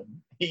the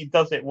oven. He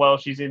does it while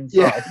she's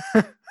inside.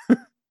 Yeah.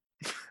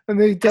 And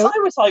then I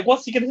was like,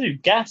 what's he going to do?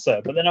 Gas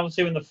her? But then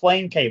obviously when the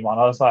flame came on,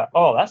 I was like,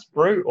 oh, that's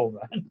brutal,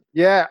 man.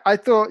 Yeah, I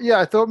thought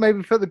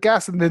maybe put the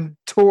gas and then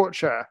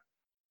torch her.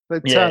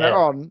 Turn it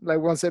on,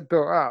 once it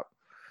built up.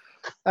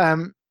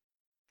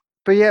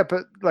 But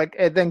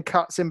it then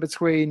cuts in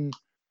between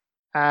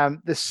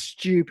the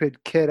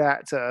stupid kid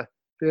actor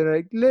being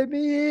like, let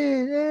me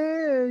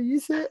in. You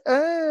said,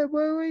 why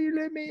won't you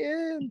let me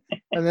in?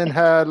 And then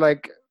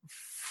her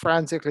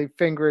frantically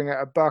fingering at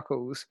her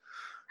buckles.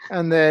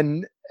 And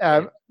then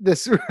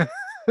this we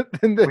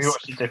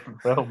watched a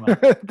different film.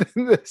 Then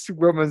this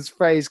woman's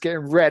face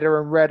getting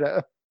redder and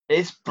redder.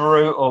 It's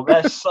brutal.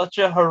 That's such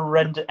a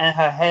horrendous, and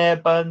her hair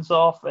burns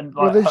off, and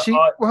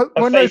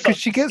because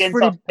she gets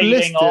really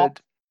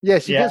blistered. Yeah,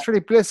 she gets really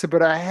blistered,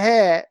 but her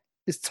hair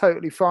is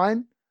totally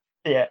fine.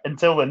 Yeah,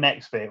 until the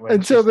next bit.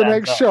 Until the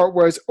next shot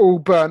where it's all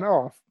burnt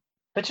off.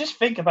 But just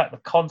think about the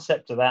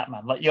concept of that,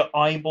 man. Like your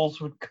eyeballs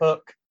would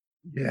cook.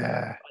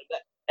 Yeah.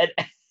 And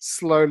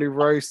slowly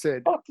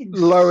roasted,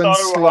 low and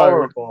slow.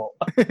 Horrible.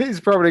 He's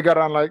probably got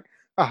on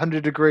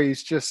 100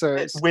 degrees just so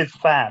it's with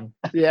fan.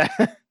 Yeah.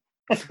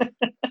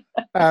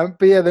 But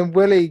yeah, then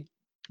Willie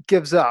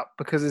gives up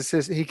because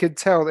he could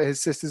tell that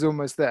his sister's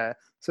almost there,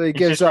 so he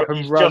gives up and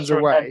he's runs just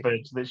away.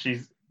 remembered that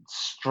she's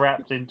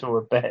strapped into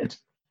a bed.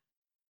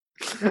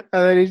 And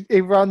then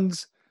he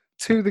runs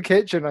to the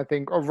kitchen, I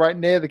think, or right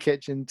near the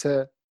kitchen,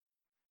 to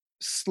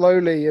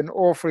slowly and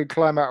awfully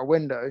climb out a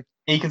window.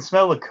 He can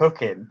smell the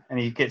cooking, and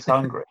he gets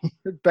hungry.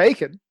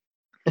 Bacon,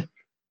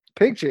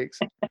 pig cheeks.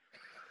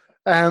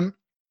 And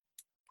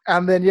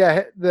then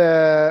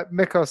the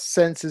Mikos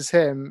senses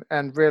him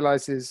and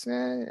realizes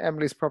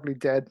Emily's probably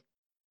dead.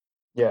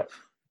 Yeah,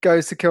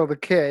 goes to kill the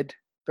kid,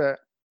 but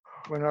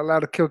we're not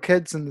allowed to kill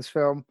kids in this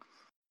film.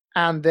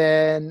 And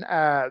then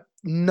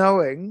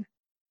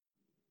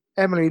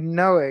Emily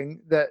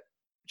knowing that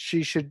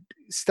she should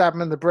stab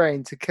him in the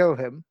brain to kill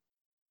him,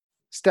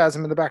 stabs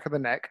him in the back of the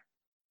neck.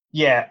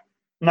 Yeah,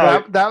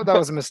 no, that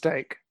was a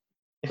mistake.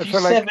 If you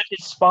severed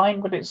his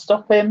spine, would it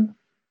stop him?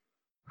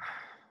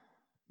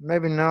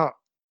 Maybe not.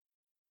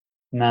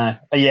 No.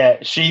 Yeah,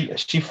 she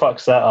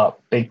fucks that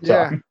up big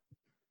time.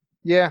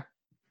 Yeah,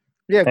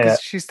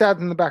 because she stabbed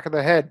him in the back of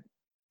the head.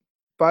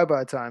 Bye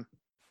time.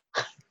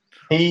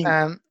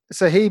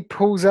 So he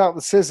pulls out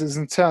the scissors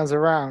and turns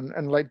around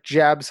and like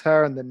jabs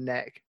her in the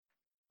neck.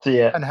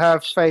 Yeah. And her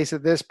face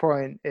at this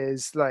point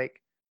is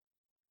like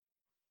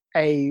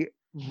a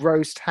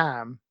roast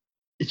ham.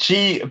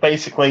 She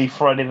basically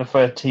Friday the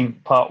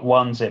 13th Part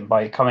 1's him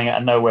by coming out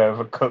of nowhere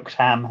with a cooked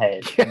ham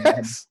head.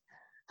 Yes.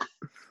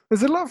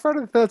 There's a lot of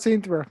Friday the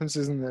 13th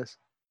references in this.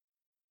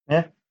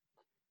 Yeah.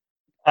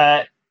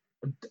 I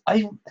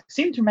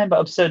seem to remember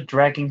Absurd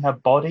dragging her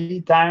body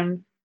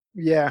down.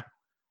 Yeah.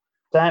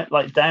 Down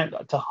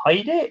to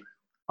hide it.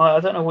 I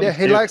don't know what. Yeah,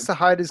 he likes to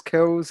hide his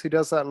kills. He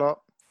does that a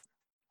lot.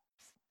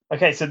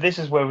 Okay, so this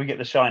is where we get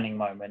the shining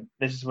moment.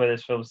 This is where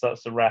this film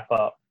starts to wrap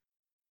up.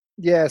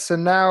 Yeah. So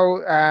now,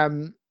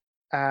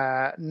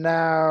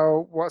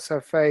 what's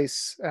her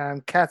face?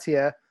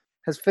 Katia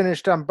has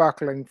finished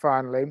unbuckling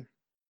finally.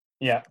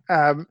 Yeah.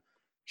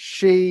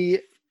 She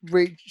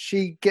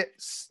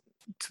gets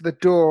to the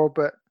door,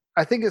 but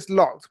I think it's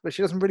locked, but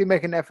she doesn't really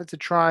make an effort to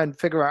try and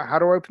figure out how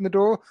to open the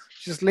door.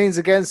 She just leans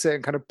against it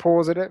and kind of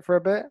paws at it for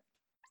a bit.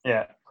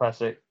 Yeah,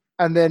 classic.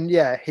 And then,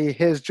 he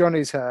hears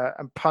Johnny's her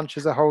and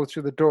punches a hole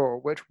through the door,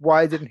 which,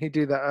 why didn't he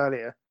do that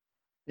earlier?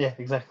 Yeah,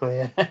 exactly.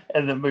 Yeah.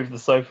 And then move the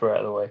sofa out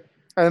of the way.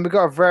 And then we've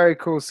got a very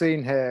cool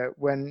scene here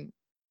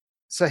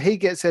so he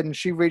gets in and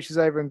she reaches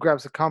over and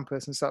grabs a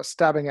compass and starts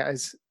stabbing at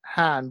his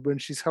hand when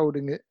she's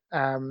holding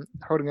her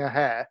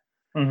hair.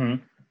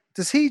 Mm-hmm.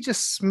 Does he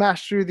just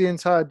smash through the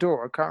entire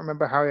door? I can't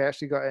remember how he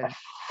actually got in. I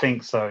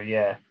think so,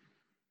 yeah.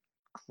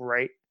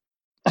 Great.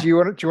 Do you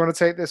want to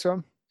take this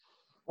one?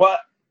 Well,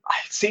 I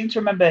seem to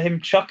remember him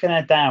chucking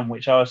her down,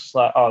 which I was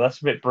like, oh,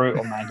 that's a bit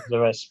brutal, man, because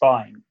of her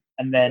spine.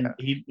 And then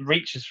he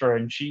reaches for her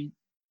and she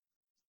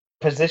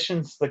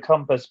positions the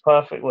compass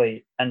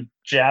perfectly and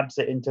jabs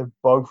it into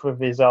both of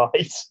his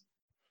eyes.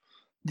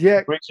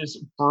 Yeah. Which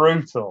is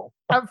brutal.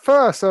 At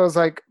first, I was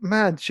like,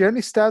 man, she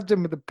only stabbed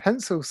him with the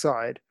pencil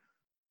side.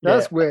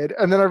 That's weird.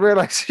 And then I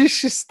realized she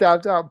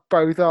stabbed out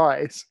both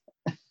eyes.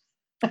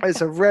 It's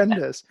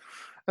horrendous.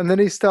 And then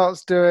he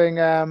starts doing,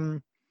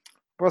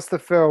 what's the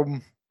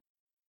film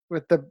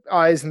with the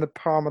eyes in the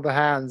palm of the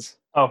hands?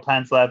 Oh,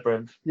 Pan's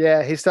Labyrinth.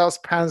 Yeah, he starts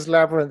Pan's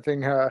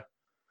Labyrinthing her.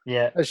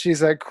 Yeah. As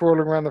she's like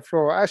crawling around the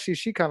floor. Actually,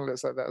 she kind of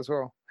looks like that as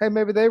well. Hey,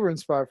 maybe they were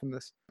inspired from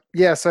this.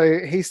 Yeah, so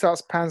he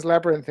starts Pan's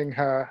Labyrinthing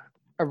her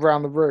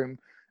around the room.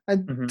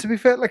 And to be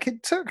fair, like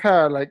it took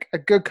her like a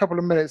good couple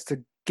of minutes to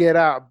get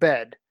out of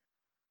bed.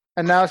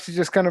 And now she's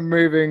just kind of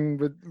moving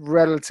with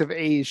relative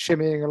ease,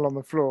 shimmying along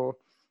the floor.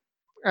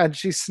 And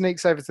she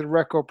sneaks over to the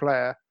record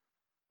player,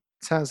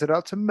 turns it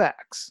up to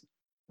max.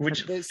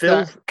 Which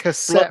fills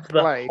cassette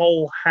play. The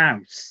whole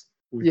house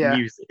with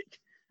music.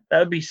 That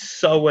would be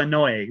so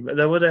annoying. But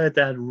they would have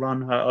had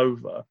run her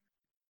over.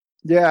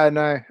 Yeah, I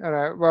know.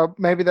 Well,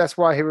 maybe that's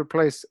why he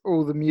replaced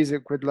all the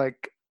music with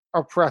like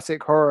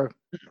operatic horror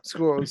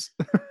scores.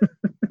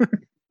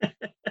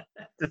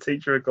 To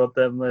teach her a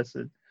goddamn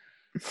lesson.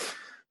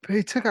 But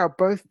he took out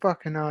both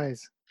fucking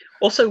eyes.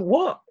 Also,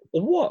 what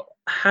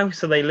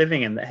house are they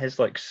living in that has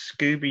like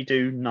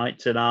Scooby-Doo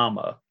knights in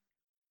armor?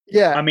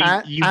 Yeah, I mean,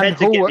 you had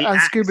to get the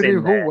axe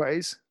Scooby-Doo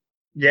hallways.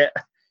 Yeah,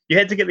 you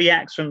had to get the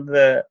axe from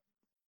the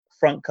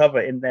front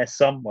cover in there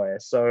somewhere.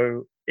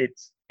 So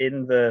it's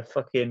in the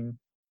fucking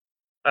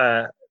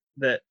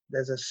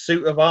there's a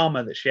suit of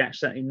armor that she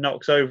accidentally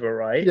knocks over,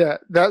 right? Yeah,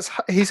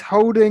 he's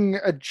holding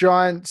a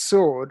giant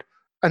sword,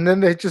 and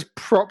then they just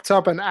propped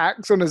up an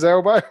axe on his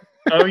elbow.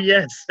 Oh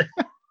yes.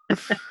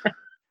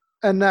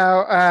 And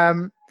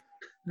now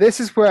this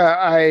is where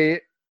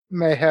I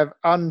may have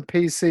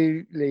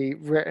un-PCly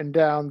written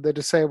down the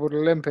Disabled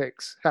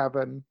Olympics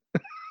happen.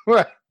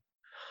 I'm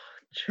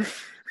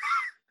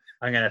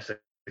gonna have to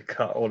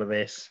cut all of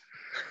this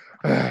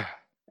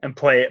and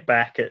play it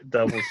back at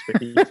double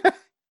speed.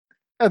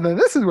 And then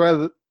this is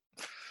where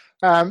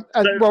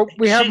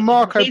we have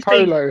Marco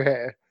Polo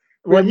here.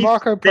 Well,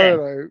 Marco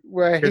Polo,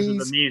 where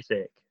he's the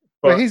music,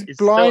 where he's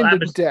blind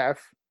and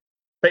deaf.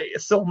 But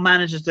it still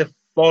manages to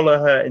follow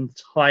her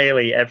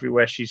entirely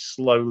everywhere she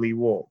slowly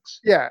walks.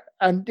 Yeah,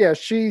 and yeah,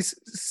 she's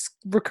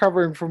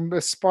recovering from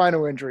a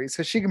spinal injury,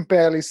 so she can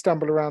barely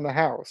stumble around the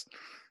house.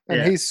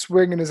 And he's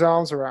swinging his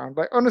arms around.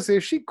 Like, honestly,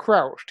 if she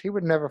crouched, he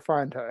would never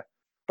find her.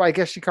 But I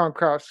guess she can't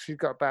crouch. She's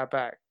got a bad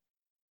back.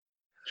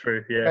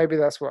 True, yeah. Maybe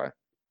that's why.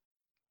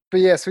 But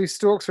yeah, so he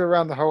stalks her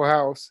around the whole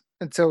house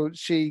until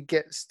she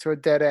gets to a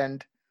dead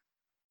end.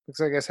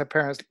 Because I guess her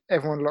parents,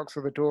 everyone locks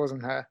all the doors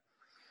on her.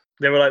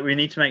 They were like, we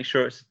need to make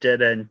sure it's a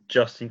dead end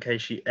just in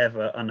case she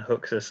ever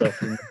unhooks herself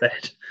from the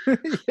bed.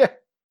 Yeah.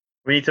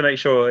 We need to make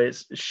sure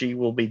she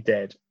will be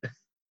dead.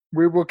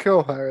 We will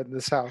kill her in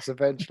this house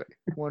eventually,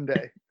 one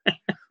day,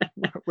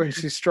 when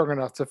she's strong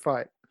enough to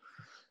fight.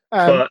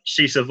 But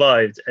she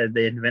survived, and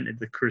they invented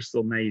the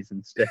crystal maze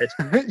instead.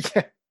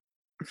 Yeah.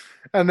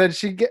 And then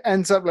she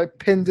ends up like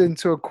pinned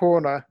into a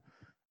corner,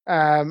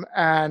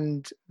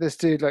 and this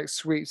dude like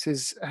sweeps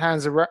his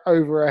hands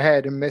over her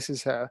head and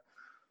misses her.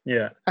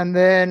 Yeah. And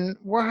then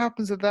what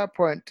happens at that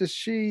point? Does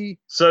she?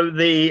 So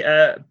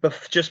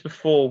just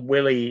before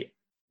Willie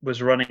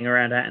was running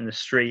around out in the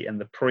street, and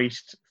the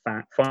priest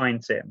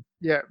finds him.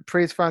 Yeah,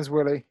 priest finds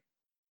Willie.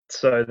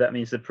 So that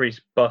means the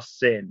priest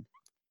busts in.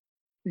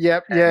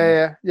 Yep,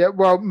 yeah.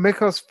 Well,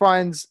 Miklos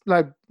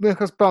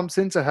bumps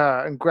into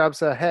her and grabs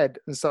her head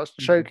and starts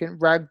choking,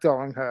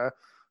 ragdolling her,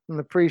 and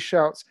the priest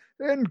shouts,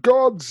 "In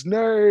God's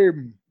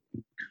name!"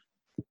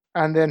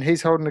 And then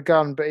he's holding a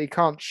gun, but he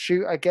can't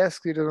shoot, I guess,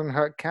 because he doesn't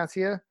hurt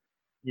Katia.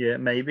 Yeah,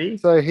 maybe.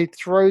 So he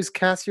throws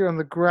Katia on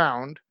the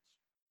ground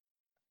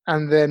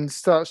and then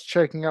starts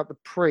choking out the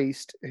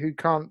priest, who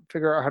can't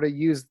figure out how to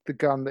use the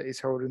gun that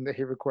he's holding that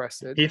he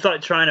requested. He's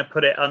like trying to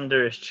put it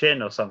under his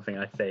chin or something,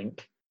 I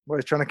think. Well,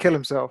 he's trying to kill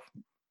himself.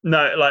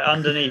 No, like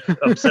underneath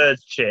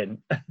Absurd's chin.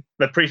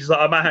 The priest is like,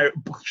 I'm out.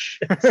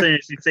 As soon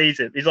as he sees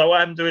it, he's like, what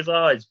happened to his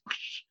eyes?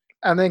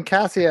 And then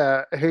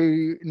Katia,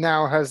 who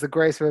now has the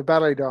grace of a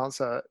ballet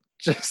dancer,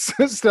 just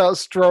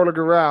starts strolling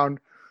around,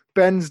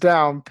 bends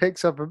down,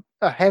 picks up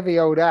a heavy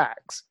old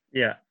axe.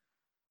 Yeah.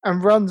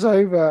 And runs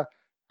over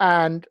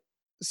and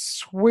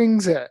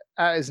swings it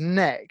at his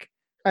neck.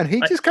 And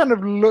he just kind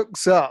of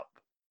looks up.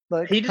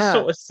 Like, he just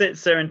sort of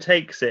sits there and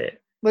takes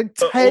it. Like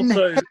 10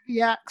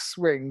 heavy axe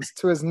swings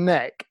to his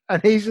neck.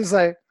 And he's just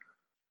like,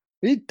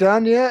 are you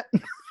done yet?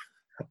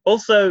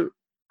 Also,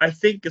 I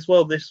think as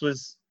well, this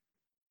was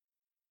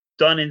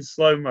done in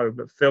slow-mo,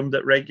 but filmed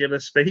at regular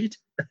speed.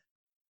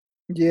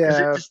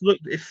 Yeah.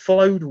 It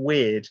flowed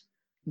weird.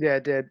 Yeah,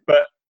 it did.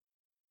 But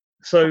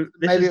so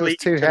maybe it was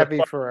too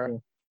heavy for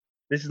her.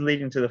 This is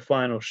leading to the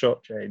final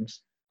shot,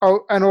 James. Oh,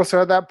 and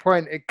also at that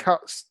point, it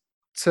cuts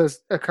to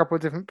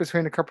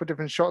between a couple of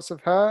different shots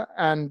of her,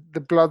 and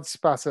the blood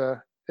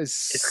spatter is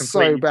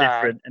so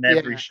bad. Different in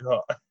every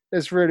shot.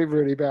 It's really,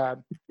 really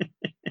bad.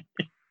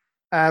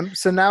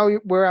 So now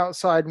we're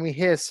outside and we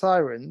hear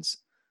sirens,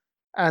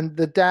 and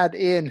the dad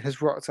Ian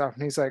has rocked up,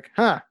 and he's like,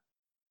 "Huh,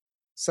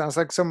 sounds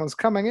like someone's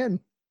coming in."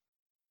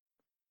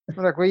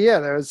 I'm like, "Well, yeah,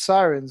 there are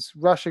sirens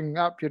rushing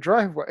up your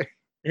driveway."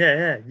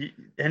 Yeah.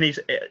 And he's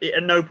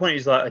at no point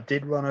he's like, I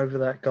did run over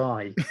that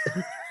guy.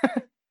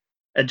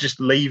 And just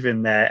leave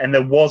him there. And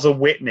there was a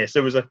witness.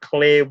 There was a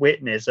clear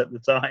witness at the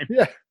time.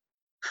 Yeah.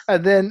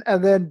 And then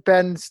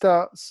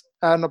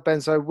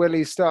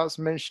Willie starts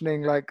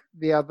mentioning like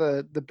the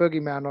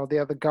boogeyman or the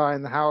other guy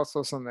in the house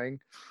or something.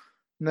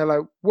 And they're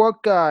like,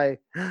 what guy?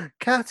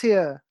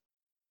 Katia.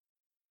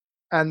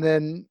 And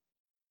then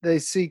they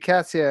see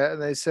Katia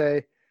and they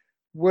say,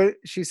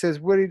 she says,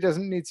 Willie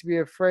doesn't need to be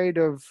afraid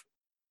of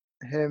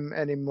him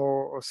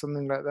anymore or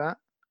something like that.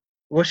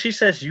 Well, she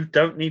says you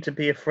don't need to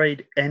be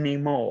afraid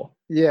anymore.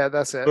 Yeah,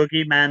 that's it.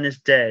 Boogeyman is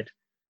dead,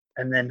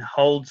 and then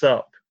holds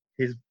up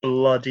his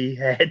bloody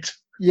head.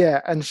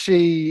 Yeah, and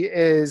she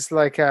is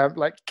like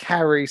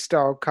Carrie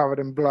style covered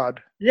in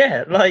blood.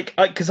 Yeah,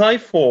 because I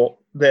thought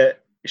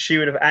that she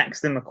would have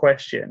asked him a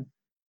question,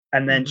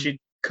 and then she'd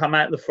come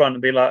out the front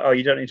and be like, "Oh,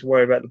 you don't need to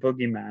worry about the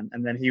boogeyman,"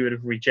 and then he would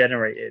have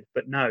regenerated.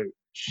 But no,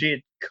 she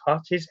had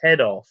cut his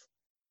head off,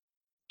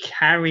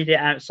 carried it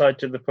outside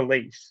to the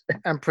police,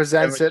 and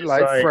presents it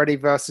like Freddy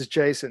versus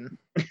Jason.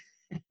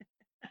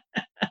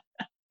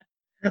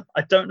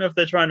 I don't know if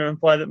they're trying to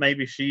imply that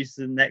maybe she's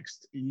the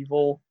next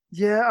evil.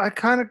 Yeah, I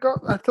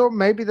thought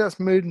maybe that's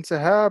moving to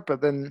her,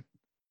 but then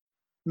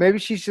maybe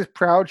she's just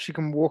proud she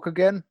can walk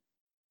again.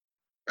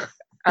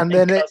 And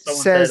then it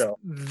says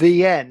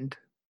the end.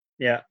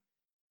 Yeah.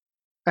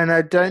 And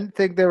I don't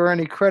think there were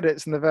any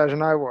credits in the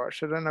version I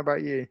watched. I don't know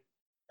about you.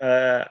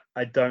 I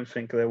don't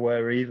think there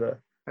were either.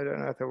 I don't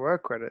know if there were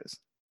credits.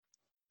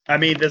 I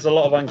mean, there's a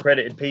lot of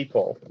uncredited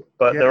people,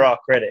 but there are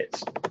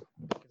credits.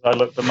 I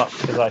looked them up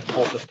because I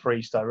thought the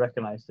priest, I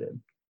recognized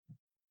him.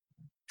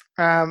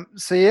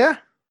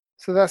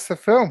 So that's the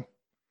film.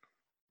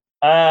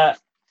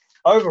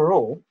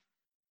 Overall,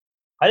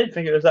 I didn't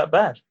think it was that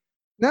bad.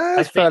 No,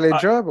 it's fairly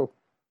enjoyable.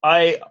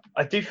 I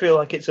do feel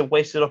like it's a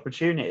wasted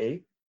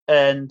opportunity,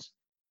 and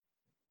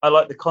I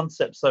like the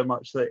concept so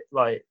much that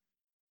I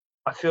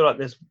feel like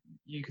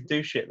you could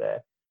do shit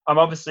there. I'm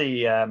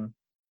obviously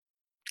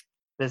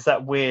there's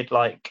that weird,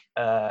 like,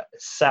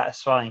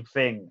 satisfying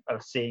thing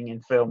of seeing in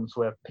films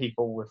where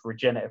people with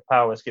regenerative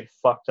powers get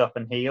fucked up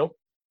and heal,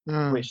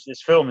 which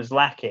this film is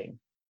lacking.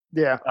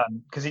 Yeah.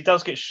 Because he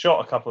does get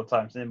shot a couple of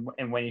times,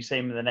 and when you see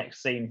him in the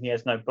next scene, he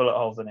has no bullet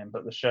holes in him,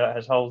 but the shirt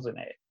has holes in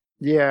it.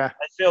 Yeah.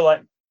 I feel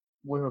like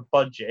with a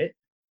budget,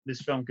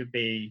 this film could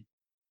be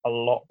a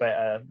lot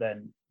better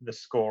than the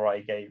score I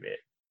gave it.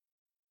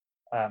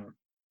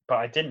 But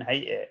I didn't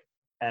hate it,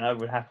 and I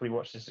would happily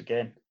watch this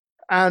again.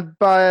 And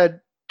by a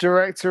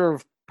director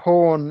of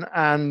Porn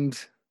and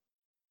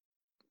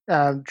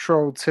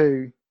Troll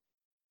 2.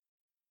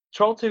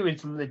 Troll 2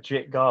 is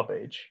legit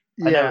garbage.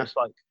 I know it's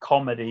like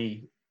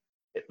comedy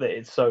that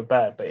it's so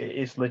bad, but it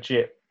is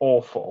legit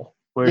awful.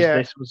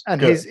 Whereas this was and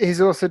good.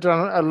 he's also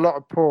done a lot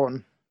of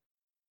porn.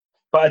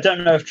 But I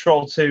don't know if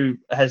Troll 2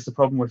 has the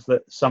problem with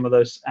that some of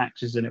those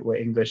actors in it were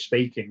English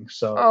speaking.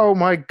 So oh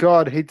my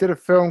god, he did a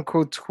film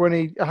called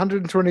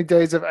 120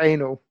 Days of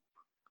Anal.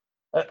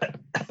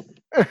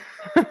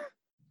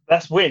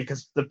 That's weird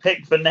because the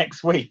pick for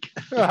next week.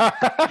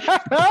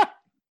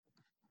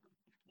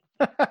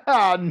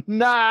 Oh,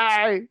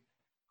 no.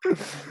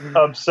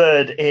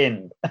 Absurd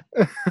in.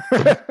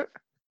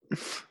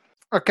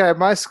 Okay,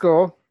 my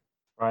score.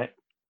 Right.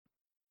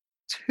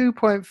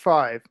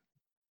 2.5.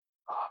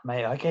 Oh,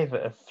 mate, I gave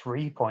it a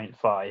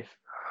 3.5.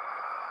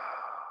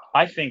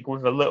 I think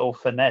with a little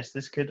finesse,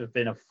 this could have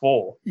been a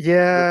 4.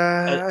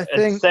 Yeah, I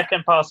think a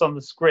second pass on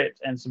the script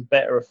and some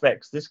better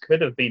effects. This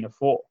could have been a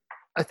 4.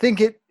 I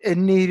think it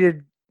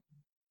needed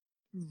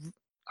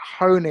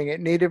honing.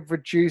 It needed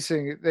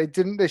reducing.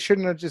 They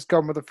shouldn't have just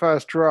gone with the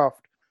first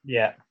draft.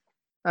 Yeah.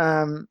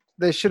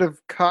 They should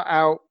have cut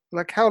out.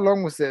 Like, how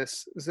long was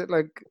this? Was it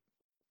like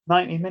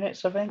 90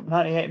 minutes? I think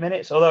 98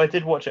 minutes. Although I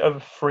did watch it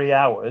over 3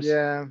 hours.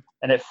 Yeah.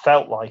 And it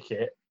felt like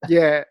it.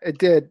 Yeah, it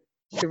did.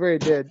 It really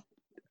did.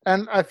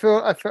 And I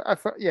feel,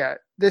 yeah,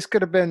 this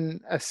could have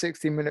been a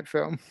 60-minute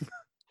film.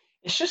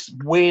 It's just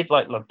weird,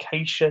 like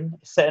location.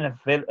 It's set in a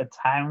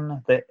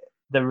town that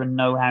there are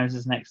no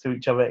houses next to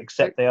each other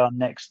except they are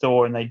next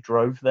door, and they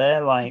drove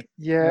there. Like,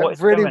 yeah,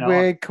 really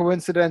weird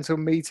coincidental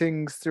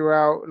meetings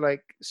throughout.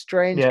 Like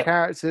strange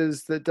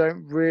characters that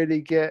don't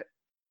really get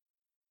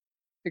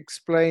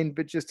explained,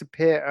 but just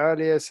appear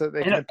earlier so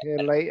they can appear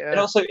later. And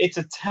also, it's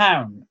a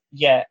town.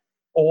 Yet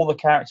all the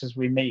characters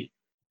we meet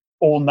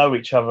all know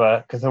each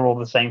other because they're all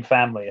the same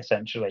family,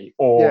 essentially,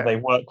 or they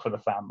work for the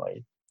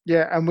family.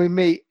 Yeah, and we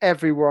meet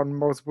everyone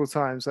multiple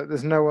times. Like,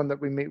 there's no one that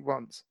we meet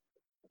once.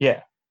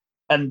 Yeah,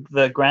 and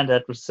the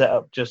granddad was set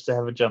up just to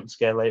have a jump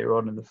scare later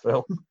on in the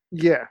film.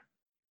 Yeah.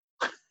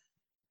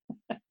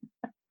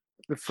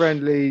 The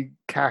friendly,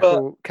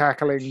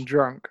 cackling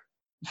drunk.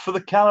 For the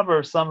caliber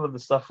of some of the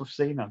stuff we've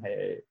seen on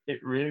here,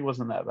 it really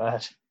wasn't that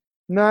bad.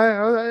 No,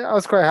 I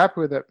was quite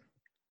happy with it.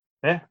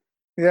 Yeah.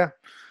 Yeah.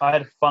 I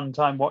had a fun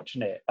time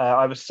watching it.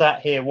 I was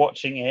sat here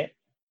watching it,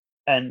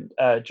 and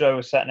Joe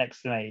was sat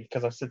next to me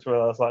because I said to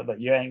her, I was like,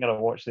 you ain't going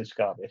to watch this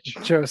garbage.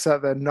 Joe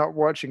sat there not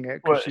watching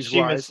it because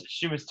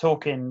she was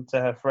talking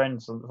to her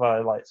friends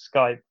via like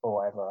Skype or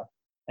whatever,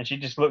 and she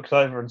just looked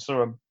over and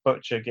saw a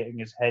butcher getting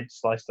his head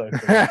sliced open.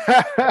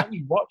 What are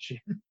you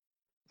watching?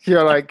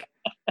 You're like,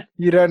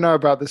 you don't know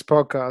about this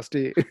podcast, do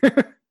you?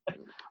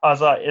 I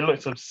was like, it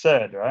looks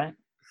absurd, right?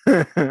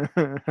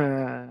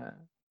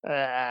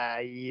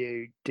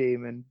 You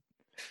demon.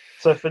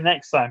 So for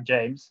next time,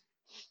 James,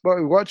 what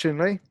are we watching,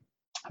 Lee?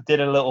 I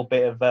did a little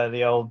bit of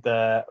the old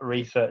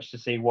research to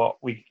see what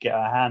we could get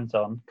our hands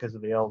on because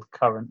of the old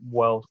current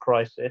world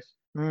crisis.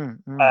 And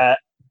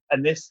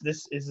this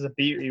is a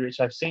beauty which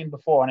I've seen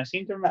before, and I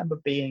seem to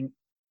remember being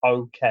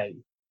okay.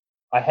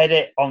 I had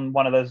it on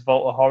one of those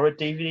Volta horror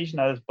DVDs,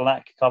 those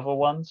black cover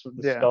ones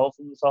with the skulls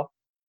on the top.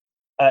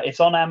 It's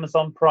on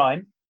Amazon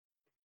Prime,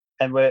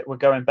 and we're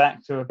going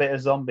back to a bit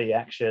of zombie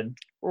action.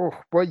 Oh,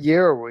 what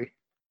year are we?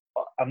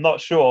 I'm not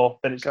sure,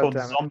 but it's called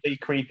Zombie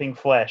Creeping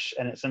Flesh,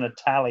 and it's an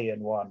Italian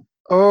one.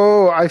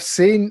 Oh, I've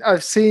seen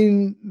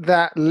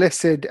that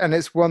listed, and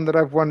it's one that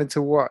I've wanted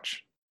to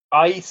watch.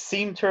 I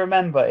seem to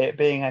remember it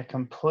being a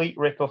complete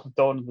rip-off of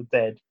Dawn of the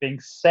Dead, being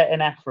set in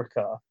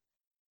Africa,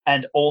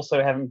 and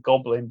also having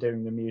Goblin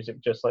doing the music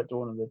just like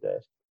Dawn of the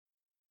Dead.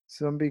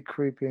 Zombie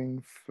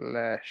Creeping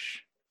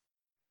Flesh.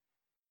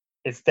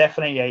 It's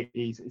definitely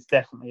 80s. It's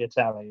definitely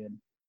Italian.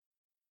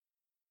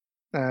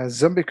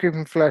 Zombie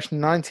Creeping Flesh,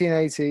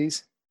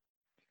 1980s.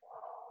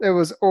 It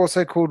was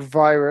also called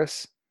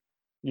Virus.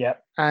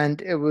 Yep.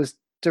 And it was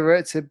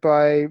directed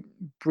by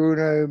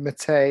Bruno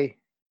Mattei,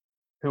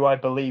 who I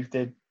believe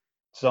did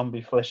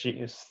Zombie Flesh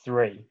Eaters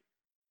 3,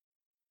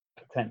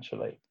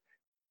 potentially.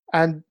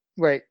 And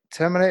wait,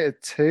 Terminator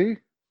 2?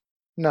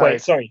 No.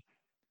 Wait, sorry.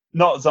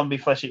 Not Zombie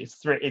Flesh Eaters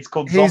 3. It's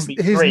called Zombie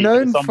 3,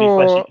 but Zombie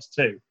Flesh Eaters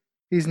 2.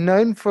 He's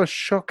known for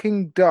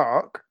Shocking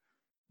Dark,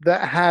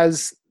 that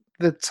has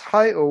the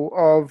title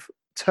of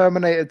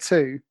Terminator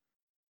 2.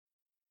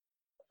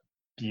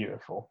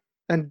 Beautiful.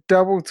 And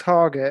Double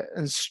Target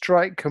and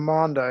Strike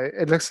Commando.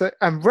 It looks like,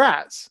 and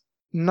Rats,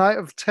 Night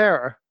of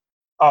Terror.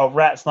 Oh,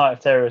 Rats Night of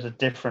Terror is a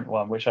different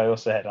one, which I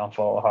also had on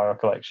for a horror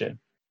collection.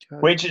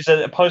 which is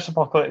a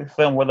post-apocalyptic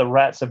film where the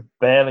rats are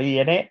barely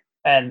in it,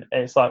 and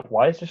it's like,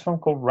 why is this film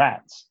called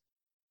Rats?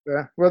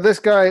 Yeah. Well, this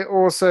guy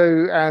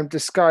also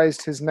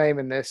disguised his name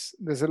in this.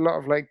 There's a lot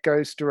of like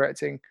ghost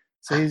directing,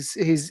 so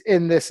he's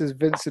in this as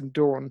Vincent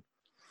Dawn.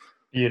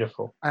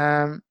 Beautiful.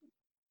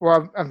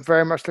 Well, I'm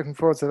very much looking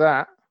forward to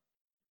that.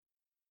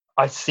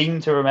 I seem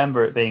to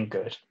remember it being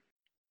good.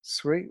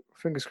 Sweet.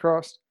 Fingers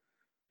crossed.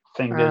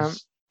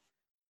 Fingers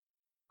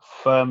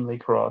firmly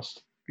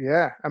crossed.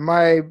 Yeah, and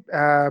my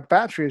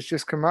battery has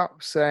just come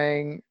up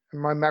saying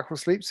my Mac will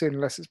sleep soon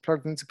unless it's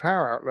plugged into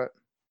power outlet.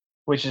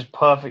 Which is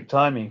perfect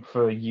timing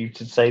for you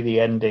to say the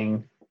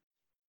ending.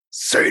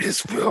 Say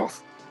this,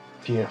 filth.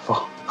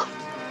 Beautiful.